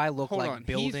 What do I look Hold like on, he's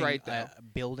building right, though.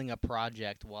 building a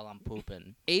project while I'm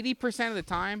pooping? 80% of the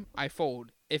time, I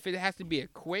fold. If it has to be a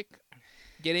quick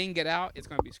get in, get out, it's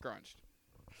gonna be scrunched.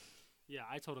 Yeah,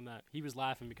 I told him that. He was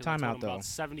laughing because Time I out, told him though. about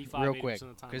 75 Real 80% quick, of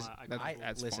the time because I That's-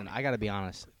 fold. listen, funny. I gotta be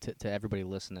honest to everybody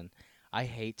listening. I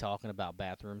hate talking about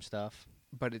bathroom stuff,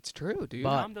 But it's true, dude.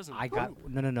 but Tom doesn't I got poop.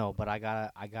 no. But I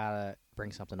gotta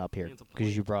bring something up here Hands up,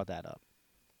 because you please. brought that up.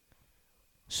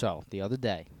 So the other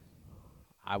day,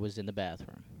 I was in the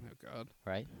bathroom, Oh God.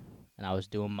 right, and I was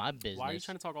doing my business. Why are you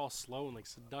trying to talk all slow and like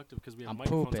seductive because we have I'm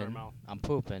microphones in our pooping. mouth? I'm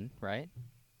pooping, right?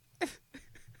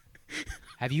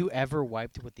 Have you ever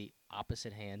wiped with the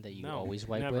opposite hand that you No, always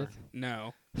wipe never. with?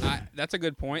 No. That's a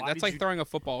good point. Why That's did like you- throwing a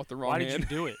football with the wrong Why did hand. you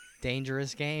do it?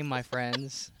 Dangerous game, my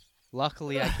friends.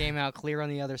 Luckily, I came out clear on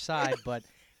the other side, but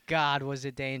God, was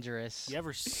it dangerous. You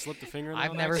ever slipped a finger in there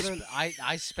I've on never. accident?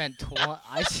 I spent.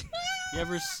 You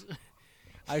ever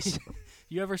I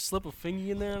you ever slip a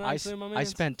fingy in there on accident, my man? I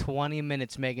spent 20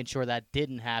 minutes making sure that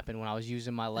didn't happen when I was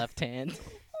using my left hand.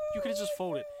 You could have just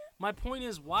folded. My point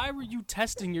is, why were you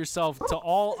testing yourself to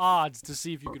all odds to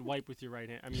see if you could wipe with your right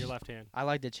hand? I mean, your left hand. I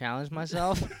like to challenge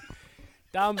myself.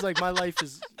 Dom's like, my life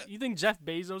is. You think Jeff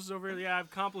Bezos is over here? Yeah, I've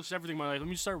accomplished everything in my life. Let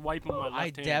me start wiping my left I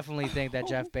hand. definitely think that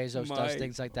Jeff Bezos my does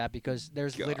things like that because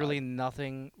there's God. literally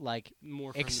nothing like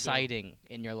More for him to do. exciting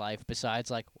in your life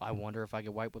besides like I wonder if I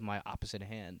could wipe with my opposite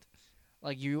hand.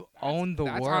 Like you own the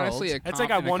That's world. honestly a It's like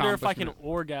I an wonder if I can accomplishment.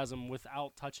 orgasm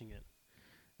without touching it.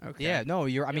 Okay. Yeah, no,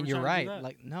 you're. I You mean, ever you're tried to do right. that?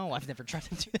 Like, no, I've never tried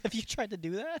to do that. Have you tried to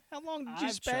do that? How long did you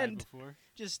I've tried spend before.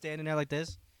 just standing there like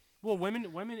this? Well, women,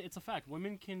 it's a fact.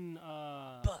 Women can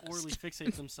orally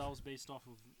fixate themselves based off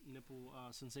of nipple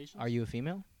sensations. Are you a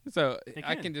female? So They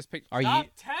I can. can just pick. Are Stop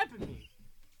you? tapping me.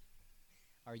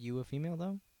 Are you a female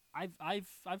though?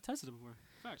 I've tested it before.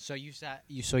 Fact. So you sat.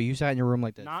 You sat in your room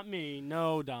like this. Not me.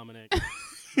 No, Dominic.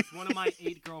 It's one of my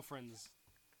 8 girlfriends.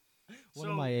 One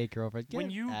So, of my 8 girlfriends. when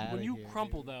Get you outta when you here,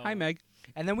 crumple dude. though. Hi, Meg.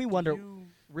 And then we wonder, you-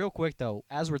 real quick though,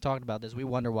 as we're talking about this, we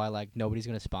wonder why like nobody's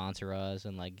gonna sponsor us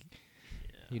and like,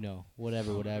 you know,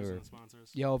 whatever.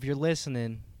 Sponsors. Yo, if you're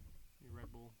listening, Red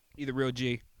Bull. Either real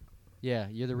G. yeah,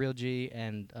 you're the real G,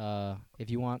 and if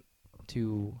you want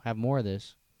to have more of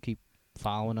this, keep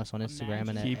following us on Instagram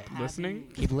and Keep Having-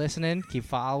 listening. keep listening, keep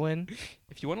following,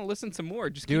 If you want to listen to more,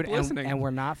 just dude. keep listening. And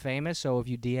we're not famous, so if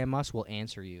you DM us, we'll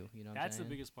answer you. You know, what I'm That's the saying?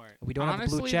 biggest part. We don't have a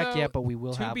blue Honestly, check though, yet, but we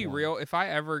will to have be one. real,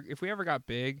 if we ever got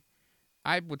big,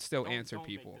 I would still Don't- answer don't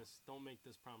make people. Don't make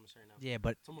this promise right now. Yeah,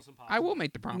 but It's almost impossible. I will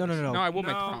make the promise. no. No, I will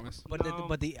make the No. promise. but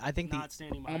No, I think not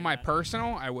standing by On my that.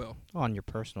 personal, I will. on your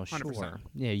personal, 100%. sure.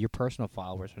 Yeah, your personal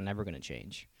followers are never gonna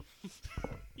change.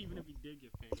 Even if you did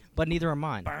get famous. But neither are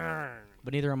mine. Burn.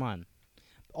 But neither are mine.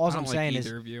 All I I'm don't saying like is,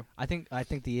 either of you. I think the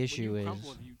When issue you is.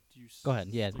 crumple, do you Go ahead,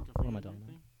 yeah, stick a what am I finger in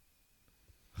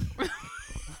talking your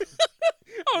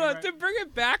Hold on, right. to bring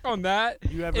it back on that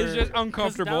thing? You ever? is just 'cause that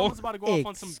uncomfortable. one's about to go off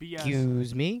on some BS.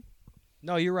 Excuse me.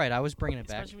 No, you're right. I was bringing it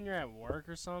back. Especially when you're at work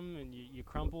or something and you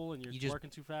crumple and you're You just- working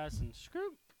too fast and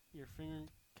screw your finger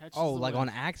catches. Oh, the like wind.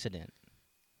 on accident.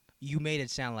 You made it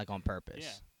sound like on purpose.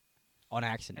 Yeah. On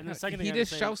accident. And the second He thing I had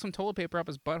just to say- shoved some toilet paper up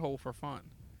his butthole for fun.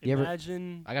 You ever-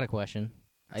 Imagine. I got a question.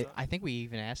 What's up? I think we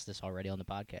even asked this already on the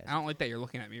podcast. I don't like that you're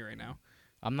looking at me right now.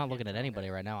 I'm not looking at anybody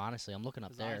right now, honestly. I'm looking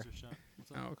up His there. eyes are shut.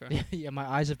 What's up? Oh, okay. Yeah, my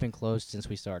eyes have been closed since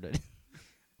we started.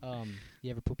 You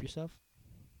ever poop yourself?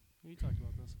 We talked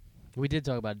about this. We did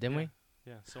talk about it, didn't Yeah.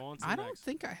 we? Yeah. So on to I the don't next.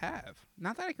 think I have.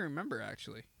 Not that I can remember,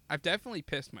 actually. I've definitely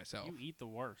pissed myself. You eat the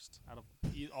worst out of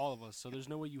all of us, so there's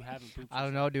no way you haven't pooped. I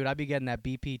don't know, dude. I be getting that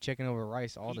BP chicken over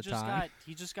rice all the time.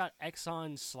 He just got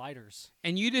Exxon sliders.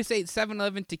 And you just ate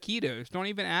 7-Eleven taquitos. Don't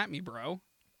even at me, bro.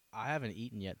 I haven't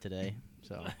eaten yet today,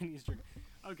 so. And he's drinking.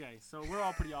 Okay, so we're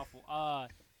all pretty awful.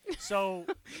 So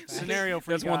scenario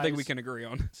for That's you guys. one thing we can agree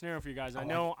on. Scenario for you guys. I Oh,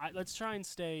 know. Let's try and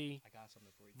stay I got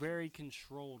something for you. very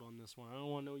controlled on this one. I don't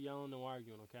want no yelling, no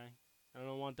arguing. Okay. I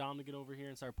don't want Dom to get over here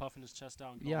and start puffing his chest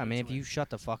out. And Yeah, I going mean, into if you it. shut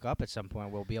the fuck up at some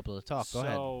point, we'll be able to talk. Go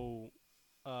ahead. So,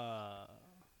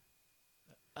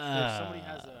 if somebody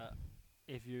has a,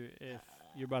 if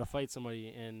you're about to fight somebody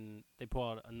and they pull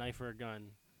out a knife or a gun,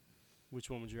 which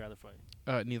one would you rather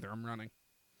fight? Neither. I'm running.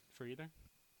 For either?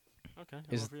 Okay. how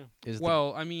Is- about for you? Is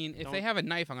Well, I mean, if they Don't- have a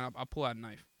knife, I'll pull out a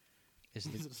knife. is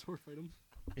Is the it a sword fight 'em?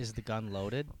 is the gun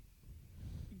loaded?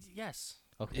 Yes.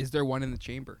 Okay. Is there one in the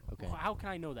chamber? Okay. Well, how can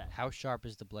I know that? How sharp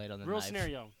is the blade on the Real knife?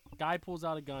 scenario. Guy pulls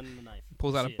out a gun and a knife.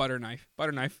 Pulls out See a it. butter knife.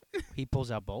 Butter knife. He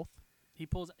pulls out both. He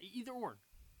pulls either or.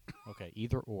 Okay,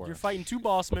 either or. You're fighting two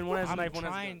bossmen. One has a I'm knife. One has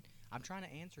a gun. trying. I'm trying to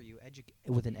answer you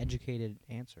with an educated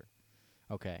answer.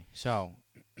 Okay, so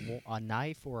a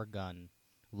knife or a gun,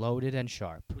 loaded and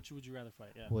sharp. Which would you rather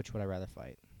fight? Yeah. Which would I rather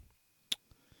fight?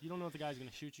 You don't know if the guy's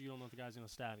gonna shoot you. You don't know if the guy's gonna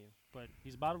stab you. But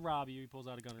he's about to rob you. He pulls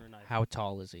out a gun or a knife. How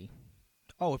tall is he?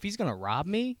 Oh, if he's gonna rob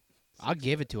me, I'll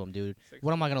give it to him, dude. 6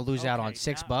 What am I gonna lose out on? Okay,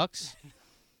 $6?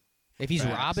 If he's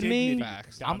Facts. robbing Dignity. me,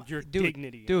 Facts. Dom, I'm- your dude,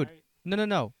 dignity. dude, alright?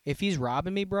 no. If he's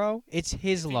robbing me, bro, it's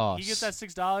his loss. He gets that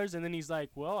 $6 and then he's like,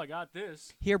 "Well, I got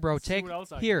this." Here, bro, Let's see take what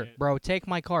else I can here, get. bro, take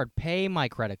my card. Pay my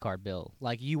credit card bill.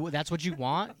 Like that's what you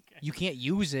want. Okay. You can't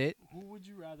use it. Who would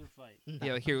you rather fight?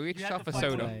 Yeah, like, here, we get You have yourself to a fight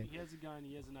soda. one. He has a gun.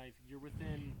 He has a knife. You're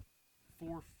within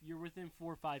 4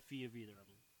 or 5 feet of either of them.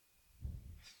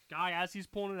 Guy, as he's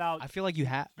pulling it out, I feel like you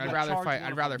have. You I'd gotta rather charge fight. one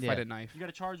I'd of rather them. fight Yeah. a knife. you got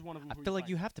to charge one of them. I feel like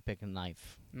you have to pick a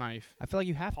knife. Knife. I feel like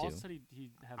you have Paul to. said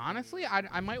he'd have Honestly, a-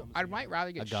 I might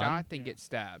rather get A gun? shot than Yeah. get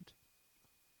stabbed.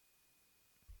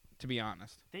 To be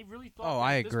honest, They really thought. Oh, that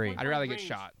I at this agree. point I'd blank rather get range,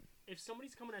 shot. If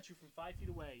somebody's coming at you from 5 feet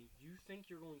away, you think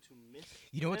you're going to miss?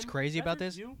 You know what's them? crazy Is that about for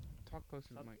this? You? Talk close to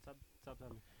the Stop, mic. stop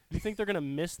tapping me. You think they're gonna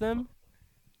miss them?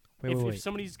 Wait, if wait.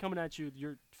 somebody's coming at you,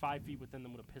 you're 5 feet within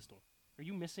them with a pistol. Are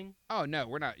you missing? Oh no,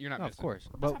 we're not. You're not. No, of missing. course.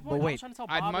 That's my But point. I was wait, trying to tell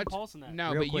I'd Bob and much- Paulson that.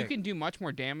 No, Real but quick. you can do much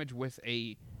more damage with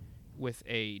a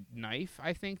knife,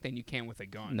 I think, than you can with a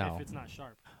gun. No. If it's not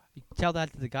sharp. tell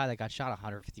that to the guy that got shot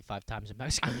 155 times in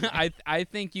Mexico. I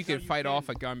think you No, could you fight off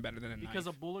can. a gun better than a Because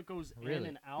a knife. bullet goes in Really?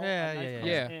 and out. Yeah, a knife yeah, goes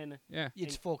yeah. in. Yeah,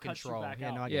 It's and full cuts you control. back Yeah,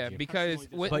 out. no, I yeah, get you. because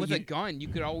Cuts with, But with a you- gun you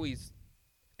could always.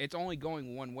 It's only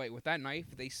going one way. With that knife,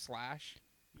 if they slash.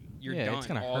 You're yeah, done it's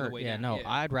gonna all hurt. the way yeah, down. no, Yeah.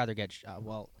 I'd rather get.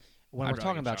 Well, when I'd we're rather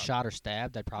talking get about shot. shot or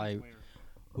stabbed, I'd probably. Where?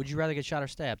 Would you rather get shot or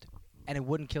stabbed? And it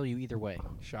wouldn't kill you either way.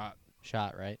 Shot.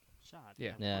 Shot, right? Shot.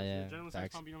 Yeah. of Yeah, course. yeah, Adrenaline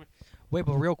facts. pump, you know what Wait,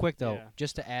 but real quick though, Yeah.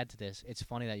 just to add to this, it's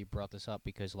funny that you brought this up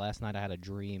because last night I had a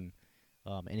dream,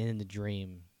 and in the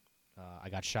dream, I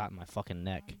got shot in my fucking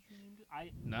neck.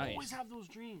 I Nice. always have those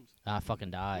dreams. I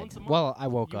fucking died. Once a month. Well, I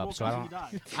woke You up, woke so up I and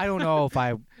don't. you died. I don't know if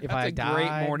I That's I a died.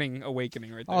 great morning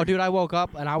awakening right there. Oh, dude, I woke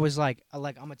up and I was like, I'm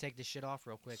gonna take this shit off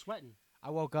real quick. Sweating. I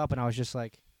woke up and I was just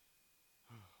like,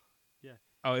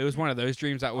 Oh, it was one of those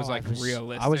dreams that was oh, like I was,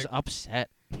 realistic. I was upset.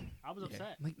 I was Yeah.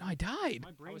 upset. Like, no, I died. My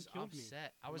I brain was killed me.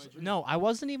 upset. I in was my dream. no, I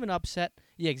wasn't even upset.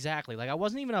 Yeah, exactly. Like I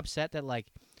wasn't even upset that like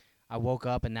I woke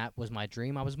up and that was my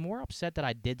dream. I was more upset that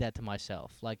I did that to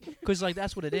myself. Like, cause like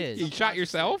that's what it is. You shot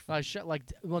yourself? I shut like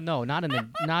well, no, not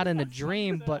in a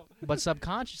dream, but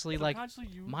subconsciously, like Subconsciously,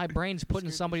 you my brain's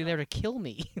putting scared somebody there yourself. to kill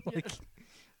me. like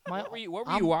my What were you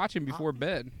I'm- watching before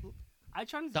bed? I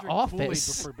try to The drink Office. Kool-Aid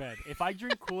before bed. If I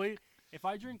drink Kool-Aid, If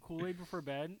I drink Kool-Aid before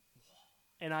bed,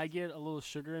 and I get a little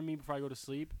sugar in me before I go to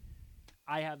sleep,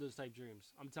 I have those type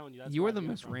dreams. I'm telling you, that's You where are I the get it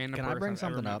most from. random Can I person bring I've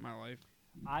something ever met up? in my life.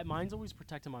 Mine's always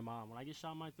protecting my mom. When I get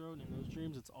shot in my throat in those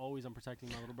dreams, it's always I'm protecting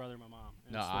my little brother and my mom.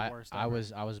 And No, it's the worst I ever.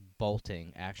 was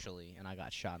bolting actually, and I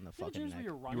got shot in the You have fucking dreams where neck.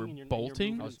 you're running were and you're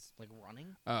bolting? Moving, I was like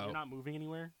running. Oh, you're not moving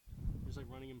anywhere. You're just like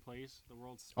running in place. The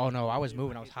world's. Oh no, I was spinning.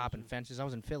 moving. I was hopping fences. I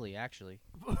was in Philly actually.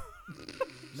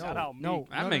 Shout out me. no,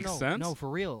 That no, makes no, sense. No, for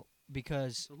real.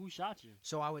 Because So who shot you?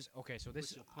 so I was okay. So this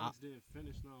Which is your planes didn't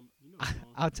finish. No, you know the song.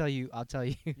 I'll tell you.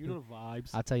 You know the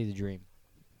vibes. I'll tell you the dream.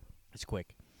 It's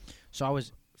quick. So I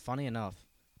was funny enough.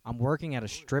 I'm working at a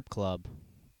strip club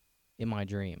in my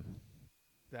dream.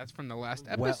 that's from the last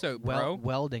Wel- episode, bro.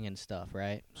 welding and stuff,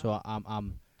 right? So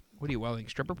I'm What are you welding?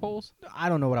 Stripper poles? I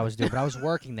don't know what I was doing, but I was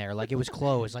working there. Like it was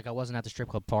closed. Like I wasn't at the strip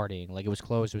club partying. Like it was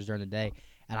closed. It was during the day.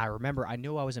 And I remember I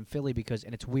knew I was in Philly because,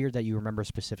 and it's weird that you remember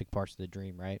specific parts of the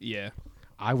dream, right? Yeah.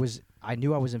 I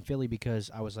knew I was in Philly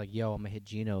because I was like, yo, I'm gonna hit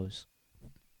Geno's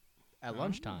at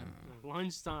lunchtime.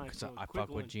 Lunchtime. Because so I quick fuck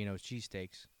with lunch. Geno's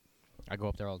cheesesteaks. I go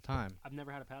up there all the time. I've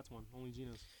never had a Pat's one. Only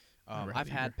Geno's. Never I've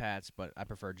had had Pat's, but I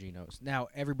prefer Geno's. Now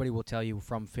everybody will tell you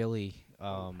from Philly.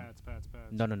 Pat's.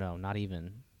 No, not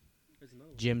even. There's another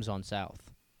one. Jim's on South.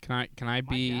 Can I My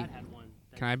be dad had one.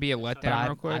 can I be a Shut letdown But up.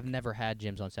 real quick? I've never had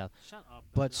Jim's on South. Shut up.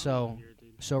 But dude. I'm not here,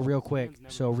 dude. So real quick,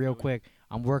 Someone's never been to Philly.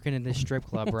 I'm working in this strip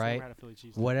club, Never right? had a Philly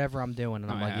cheesesteak. Whatever I'm doing,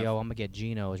 and I'm I like, have. yo, I'm gonna get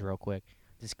Geno's real quick.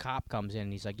 This cop comes in,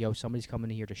 and he's like, yo, somebody's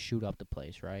coming in here to shoot up the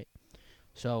place, right?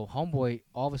 So homeboy,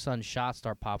 all of a sudden, shots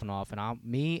start popping off, and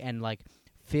me and like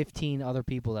 15 other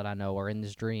people that I know are in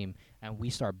this dream, and we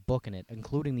start booking it,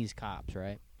 including these cops,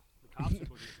 right? The cops are booking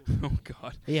too. Oh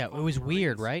God. Yeah, it Oh, was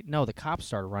weird, Marines. right? No, the cops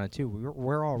started running too.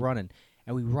 We're all running,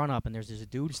 and we run up, and there's this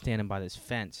dude standing by this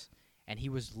fence, and he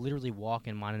was literally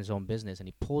walking, minding his own business, and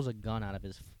he pulls a gun out of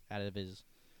his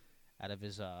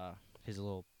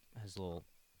little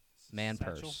man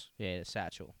Satchel? purse, yeah, the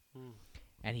satchel, Hmm.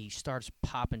 and he starts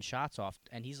popping shots off,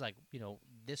 and he's like,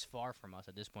 this far from us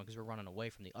at this point because we're running away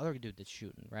from the other dude that's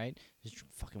shooting, right? It's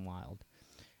fucking wild,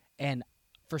 and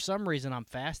for some reason I'm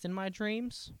fast in my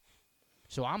dreams,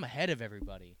 so I'm ahead of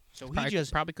everybody. So he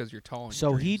Probably because you're tall. in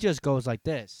so your he dreams. just goes like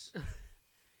this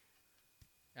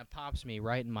and pops me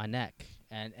right in my neck,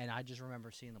 and I just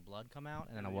remember seeing the blood come out,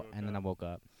 and then I woke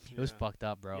up. It was Yeah. fucked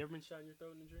up, bro. You ever been shot in your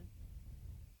throat in a dream?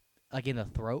 Like in the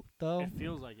throat, though. It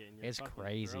feels like it. In your It's fucking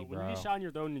crazy, throat. When bro. you get shot in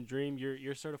your throat in a dream,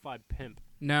 you're certified pimp. Go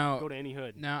No, to any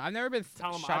hood. no, I've never been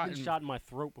Tell 'em shot. I've been shot in my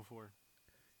throat before.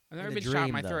 I've never In been the shot in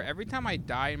dream, my throat. though. Every time I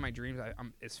die in my dreams,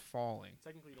 it's falling.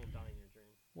 Technically, you don't die in your dream.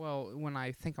 Well, when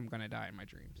I think I'm gonna die in my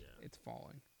dreams, Yeah. it's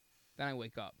falling. Then I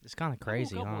wake up. It's kind of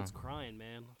crazy, I woke up huh? once crying,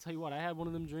 man. I'll tell you what. I had one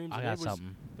of them dreams. I and got it was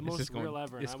something. the This most is going- real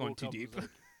ever. and it's I going woke too up and was deep.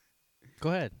 like- Go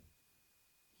ahead.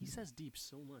 he says deep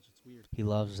so much. It's weird. He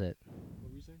loves it. What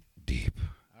were you saying? Deep.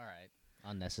 All right.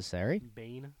 Unnecessary.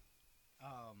 Bane.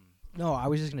 No, I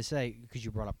was just gonna say because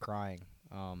you brought up crying.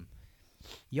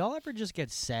 Y'all ever just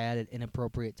get sad at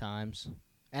inappropriate times?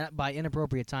 And by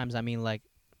inappropriate times, I mean like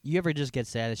you ever just get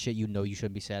sad at shit you know you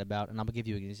shouldn't be sad about. And I'm gonna give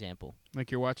you an example.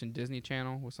 Like you're watching Disney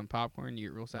Channel with some popcorn, you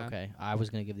get real sad. Okay, I was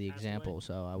gonna give the Castaway? example,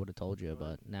 so I would have told you,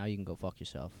 but now you can go fuck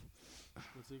yourself.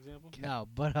 What's the example? No,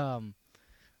 but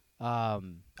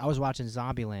I was watching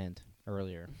Zombieland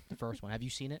earlier, the first one. Have you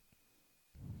seen it?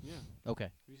 Yeah. Okay.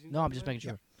 Have you seen No, I'm Zombieland? just making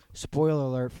sure. Spoiler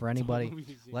alert for That's all anybody. movies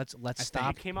you've seen. Let's I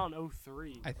stop. It came out in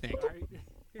 03. I think. Right?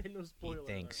 No He spoiler.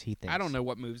 thinks. alert. He thinks. I don't know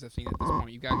what moves I've seen at this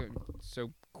point. You guys are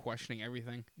so questioning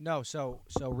everything. No, so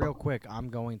real quick, I'm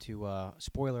going to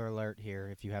spoiler alert here.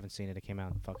 If you haven't seen it, it came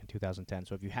out in fucking 2010.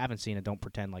 So if you haven't seen it, don't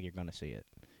pretend like you're gonna see it,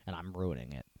 and I'm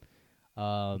ruining it.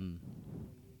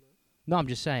 No, I'm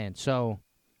just saying. So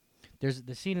there's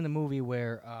the scene in the movie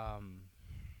where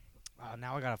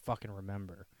now I gotta fucking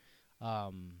remember,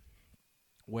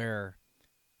 where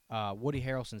Woody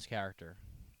Harrelson's character,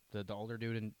 the older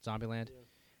dude in Zombieland,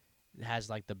 has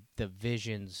like the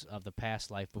visions of the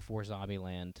past life before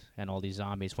Zombieland and all these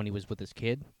zombies when he was with his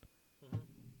kid, And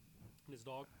his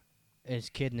dog. his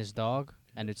kid and his dog,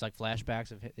 and it's like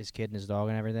flashbacks of his kid and his dog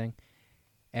and everything.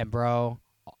 And bro,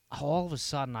 all of a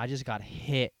sudden I just got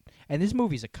hit, and this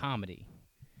movie's a comedy,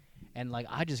 and like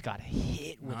I just got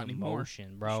hit with Not anymore.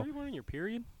 emotion, You bro. sure you weren't in your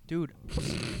period? Dude,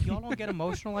 y'all don't get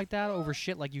emotional like that over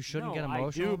shit like you shouldn't no, get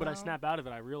emotional. I do, but I about? snap out of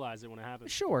it. I realize it when it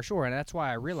happens. Sure, and that's why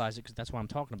I realized it because that's why I'm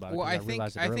talking about Well, it. 'cause I think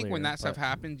realized it I think when earlier, that stuff but-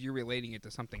 happens, you're relating it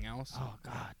to something else. Oh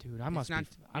God, dude, I It's must not-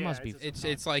 be. I yeah, must be.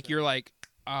 It's like you're like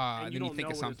And then you you don't think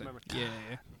of know what it's something. memory-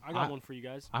 Yeah. I got I- one for you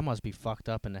guys. I must be fucked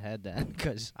up in the head then,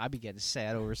 because I be getting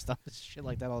sad over stuff, shit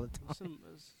like that all the time. Listen,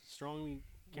 strongly What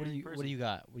do caring you? person. What do you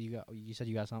got? What do you got? You said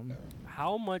you got something.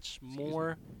 How much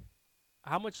more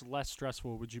how much less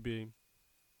stressful would you be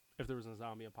if there was a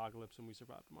zombie apocalypse and we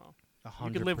survived tomorrow? 100%.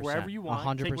 You could live wherever you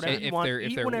want, 100%. take whatever you want,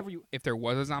 eat whenever you. if there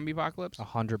was a zombie apocalypse,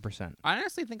 100%. I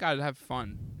honestly think I'd have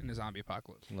fun in a zombie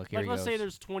apocalypse. Look, here Like, he let's goes. say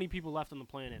there's 20 people left on the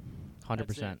planet.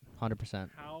 100%. 100%.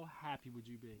 How happy would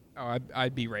you be? Oh,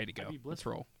 I'd be ready to go. I'd be Let's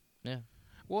blissful. roll. Yeah.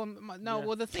 Well, no. Yeah.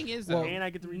 Well, the thing is, Well, though, And I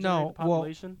get to regenerate no, the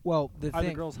population. Well, the Are the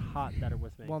thing. girls hot that are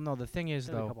with me? Well, no, the thing is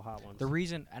There's a though, couple hot ones. the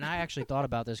reason, and I actually thought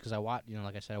about this because I watched,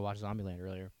 like I said, I watched Zombieland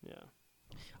earlier. yeah.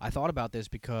 I thought about this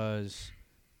because,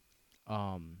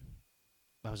 I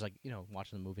was like,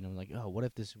 watching the movie, and I'm like, oh, what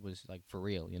if this was like for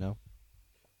real,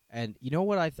 And you know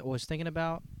what I was thinking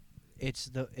about? It's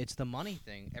the money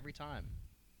thing every time.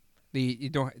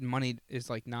 money is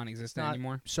like non-existent Not-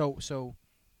 anymore. So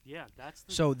Yeah, that's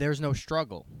the. so there's no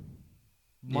struggle.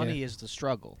 Money is the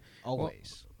struggle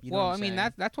always. You know Well, what I I'm mean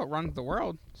saying? that's what runs the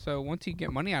world. So once you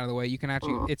get money out of the way, you can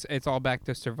actually it's all back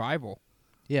to survival.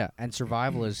 Yeah, and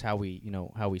survival is how we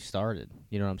started.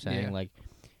 You know what I'm saying? Yeah.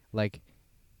 Like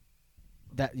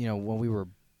that. When we were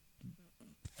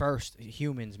first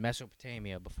humans,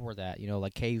 Mesopotamia. Before that,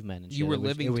 like cavemen and shit. You were it was,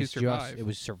 living it to was survive. Just, it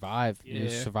was survive. It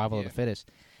was Yeah, survival of yeah. the fittest.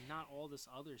 not all this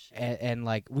other shit. And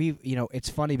like we've, it's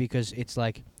funny because it's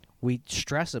like we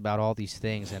stress about all these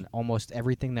things, and almost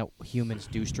everything that humans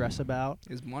do stress about.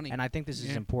 Is money. And I think this is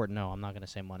Yeah. important. No, I'm not going to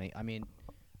say money. I mean,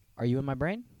 are you in my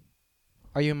brain?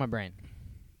 Are you in my brain?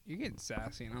 You're getting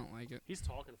sassy, and I don't like it. He's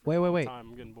talking for Wait, a long wait. time.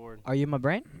 I'm getting bored. Are you in my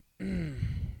brain?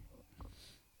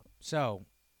 So,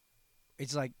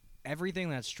 it's like everything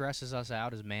that stresses us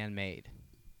out is man-made,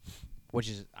 which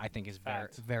is I think is very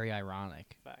Fact. very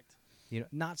ironic. Fact.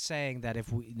 Not saying that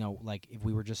if we like if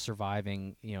we were just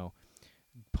surviving,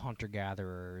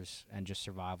 hunter-gatherers and just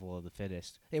survival of the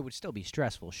fittest, it would still be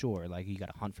stressful, sure. Like you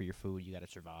got to hunt for your food, you got to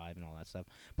survive and all that stuff.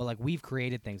 But like we've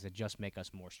created things that just make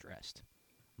us more stressed.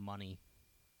 Money,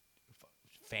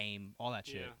 fame, all that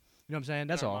shit. Yeah. You know what I'm saying?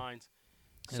 That's In our all. minds.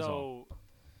 That's So,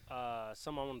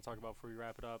 something I want to talk about before we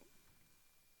wrap it up.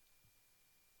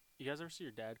 You guys ever see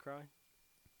your dad cry?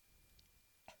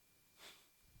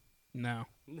 No.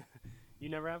 You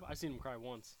never have? I've seen him cry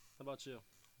once. How about you?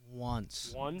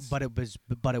 Once. Once? But it wasn't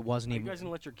Are you even. guys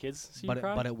gonna let your kids see But you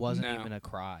cry? it wasn't No. even a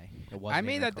cry. It wasn't. I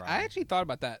made even a that. cry. I actually thought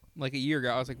about that like a year ago.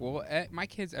 I was like, well, my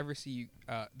kids ever see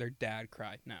their dad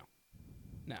cry? No.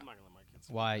 No. I'm not gonna let my kids.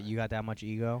 Why cry. you got that much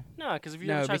ego? No, because if he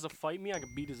No, ever tries to fight me, I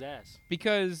could beat his ass.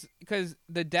 Because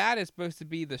the dad is supposed to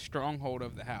be the stronghold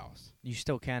of the house. You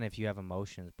still can if you have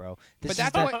emotions, bro. But This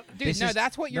that's is what, dude. this No, is-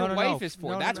 that's what your no, wife is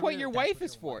for. No, no, That's no, what no, your that's wife what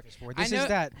is your for. wife is for. I This know- is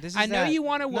that. This is I know that. you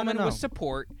want a No, no, woman no. with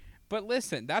support, but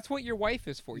listen, that's what your wife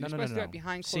is for. You're No, no, supposed no, to do no. it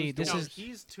behind See, closed this no, doors. is-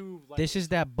 he's too. Like, This is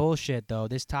that bullshit, though.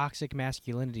 This toxic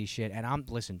masculinity shit. And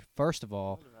listen. First of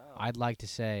all, I'd like to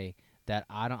say that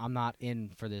I'm not in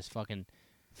for this fucking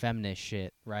feminist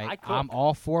shit, right? I cook. I'm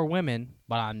all for women,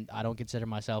 but I don't consider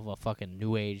myself a fucking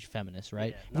new age feminist,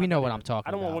 right? Yeah, We not know that what either. I'm talking about.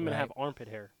 I don't want women right? to have armpit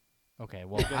hair. Okay,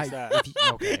 well, Against that.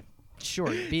 okay, sure,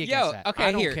 be against Yo, that. okay,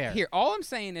 I don't here, care. here. All I'm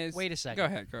saying is, Wait a second. Go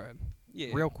ahead. Yeah.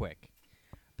 Real quick,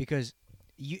 because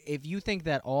if you think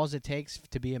that all it takes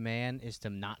to be a man is to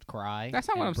not cry, That's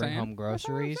not what and I'm bring saying. home That's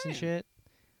not what I'm groceries and saying. shit.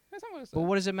 That's not what I said. But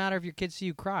what does it matter if your kids see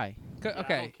you cry? Yeah,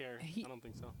 Okay. I don't care. He- I don't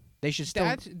think so. They should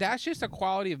still. That's just a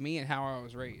quality of me and how I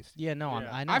was raised. Yeah, no,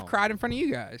 Yeah. I know. I've cried in front of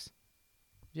you guys.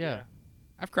 Yeah.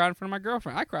 I've cried in front of my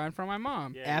girlfriend. I cried in front of my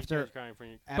mom. Yeah, After- your kid's crying for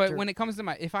you. But when it comes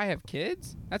to if I have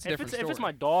kids, that's a If different it's story. if it's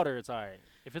my daughter, it's alright.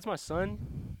 If it's my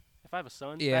son, if I have a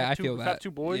son, if Yeah, I, have I two, feel if I that. have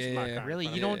two boys, I'm not Yeah. crying Really, in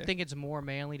front you of don't Yeah. think it's more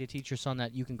manly to teach your son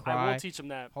that you can them. I cry? will teach them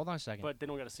that, Hold on a second. but they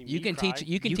don't got to see me you can cry. teach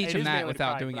you can You- teach It them is that manly to without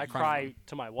cry, doing but it in I front of cry them.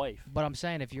 to my wife. But I'm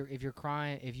saying if you're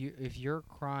crying, if you're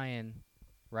crying,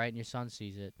 right, and your son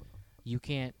sees it, you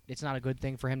can't. It's not a good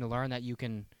thing for him to learn that you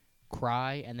can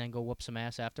cry and then go whoop some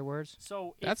ass afterwards.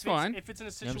 So That's if it's, fine. If it's in a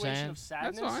You know what I'm situation saying? of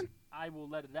sadness, fine. I will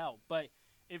let it out. But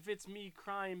if it's me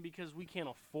crying because we can't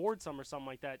afford some or something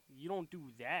like that, you don't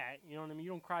do that. You know what I mean?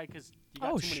 You don't cry because you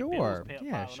got Oh, too many sure. bills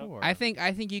Yeah, piling up. sure. I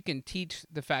think you can teach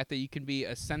the fact that you can be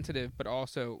a sensitive but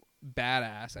also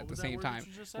badass What at the was that same word that time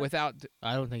you just said? without.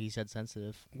 I don't think he said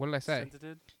sensitive. What did I say?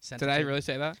 Sensitive? Did I really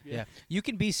say that? Yeah. You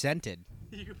can be scented.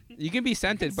 You can be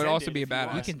scented but send also it be a if you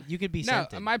want. badass. You can be No,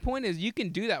 scented. my point is you can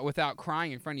do that without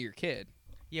crying in front of your kid.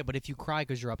 Yeah, but if you cry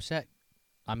because you're upset,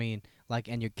 I mean, like,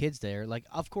 and your kid's there, like,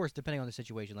 of course, depending on the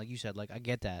situation, like you said, like, I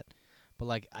get that, but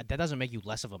like, that doesn't make you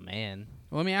less of a man.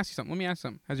 Well, let me ask you something.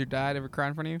 Has your dad ever cried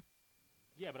in front of you?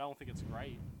 Yeah, but I don't think it's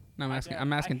right. No, I'm My asking. dad-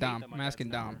 I'm I asking hate Dom. that my I'm asking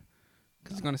dad's Dom never-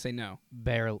 because he's gonna say no.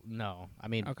 Barely, no. I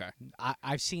mean, Okay.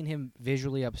 I've seen him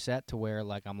visually upset to where,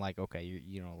 like, I'm like, okay,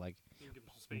 you know, like, You give him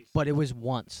some space. but it was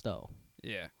once though,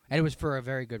 Yeah. and it was for a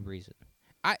very good reason.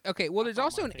 Okay. Well, there's on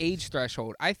also my an face. age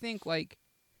threshold. I think like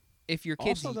if your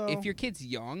kid's Also, though- if your kid's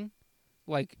young,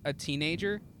 like a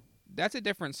teenager, that's a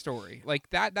different story. Like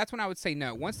that's when I would say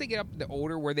no. Once they get up the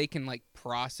older where they can like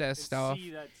process And stuff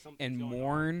see that something's and going on.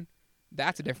 mourn,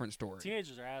 that's a different story.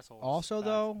 Teenagers are assholes. Also, Facts.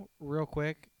 though, real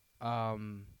quick,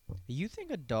 you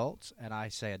think adults, and I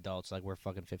say adults like we're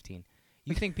fucking 15.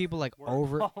 You think people like We're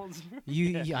over adults. you?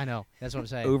 Yeah. Yeah, I know. That's what I'm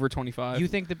saying. Over 25. You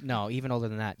think that no, even older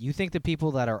than that. You think the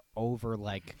people that are over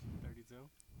like 32.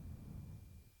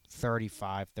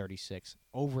 35, 36,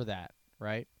 over that,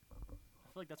 right?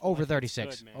 I feel like that's when Over life gets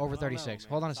 36. good, man. Over I don't know, 36. man.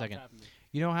 Hold on a Stop second. tapping me.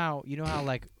 You know how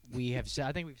like we have said.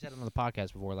 I think we've said it on the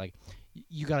podcast before. Like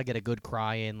you got to get a good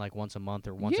cry in like once a month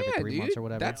or once every Yeah, 3 months dude. or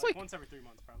whatever. That's Yeah, like- once every 3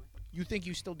 months, probably. You think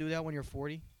you still do that when you're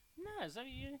 40? Nah, is that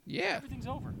Yeah. Everything's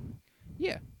over.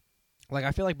 Yeah. Like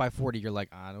I feel like by 40 you're like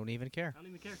I don't even care. I don't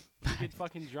even care. You get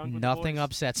fucking drunk with Nothing the boys.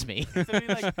 upsets me. Instead of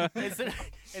like,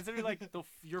 instead of like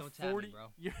you're Don't tap me, 40,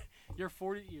 bro. you're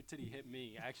 40. Your titty hit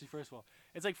me. Actually, first of all,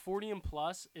 it's like 40 and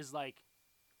plus is like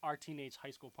our teenage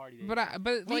high school party days.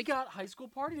 But we like got high school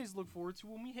party days to look forward to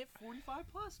when we hit 45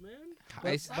 plus, man.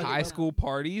 high school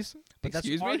parties. But that's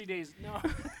Excuse Party me. days, no.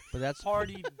 But that's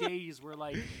Party days where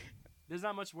like there's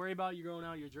not much to worry about. You're going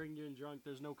out, you're drinking, you're drunk.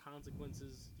 There's no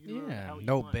consequences. You can do whatever the yeah, hell you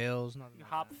no want. bills. You Nothing can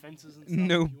like hop that. fences and stuff.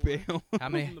 No if you want. bail. How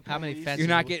many From the how many police. fences?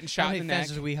 You're not we- getting shot How in many the neck.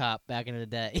 fences we hop back in the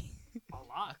day? A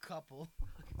lot. couple.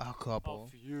 A A couple.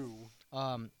 few.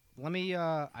 Let me.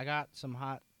 I got some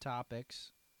hot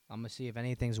topics. I'm gonna see if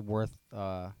anything's worth.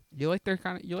 You like their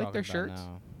you like their talking about shirts?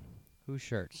 now. Whose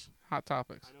shirts? Hot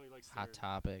Topics. I know he likes Hot their-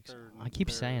 topics. their- I keep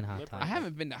their saying hot lip topics. I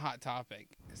haven't been to Hot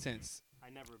Topic since I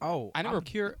never. Oh, I never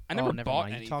I never never bought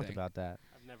mind. anything. You talked about that.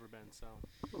 I've never been.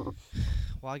 So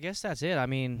Well, I guess that's it. I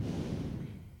mean,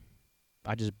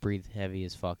 I just breathed heavy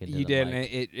as fuck into You the did, and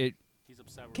mic. it he's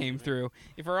upset. we're came leaving. through.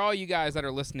 And for all you guys that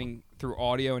are listening through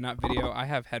audio and not video, I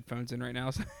have headphones in right now,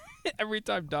 so every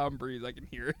time Dom breathes, I can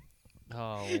hear it.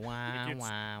 Oh, wah, gets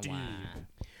wah, deep. wah.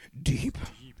 Deep, Deep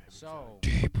every So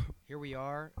deep. here we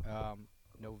are,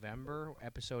 November,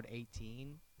 episode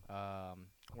 18.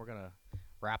 We're gonna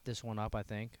wrap this one up, I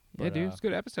think. Yeah, But, dude, it's a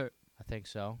good episode. I think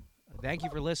so. Thank you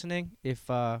for listening. If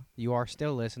you are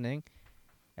still listening,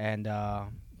 and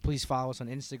please follow us on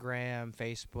Instagram,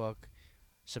 Facebook,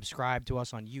 subscribe to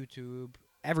us on YouTube.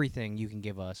 Everything you can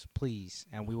give us, please,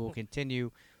 and we will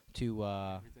continue to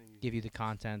Everything. give you the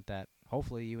content that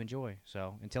hopefully you enjoy.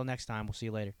 So until next time, we'll see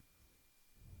you later.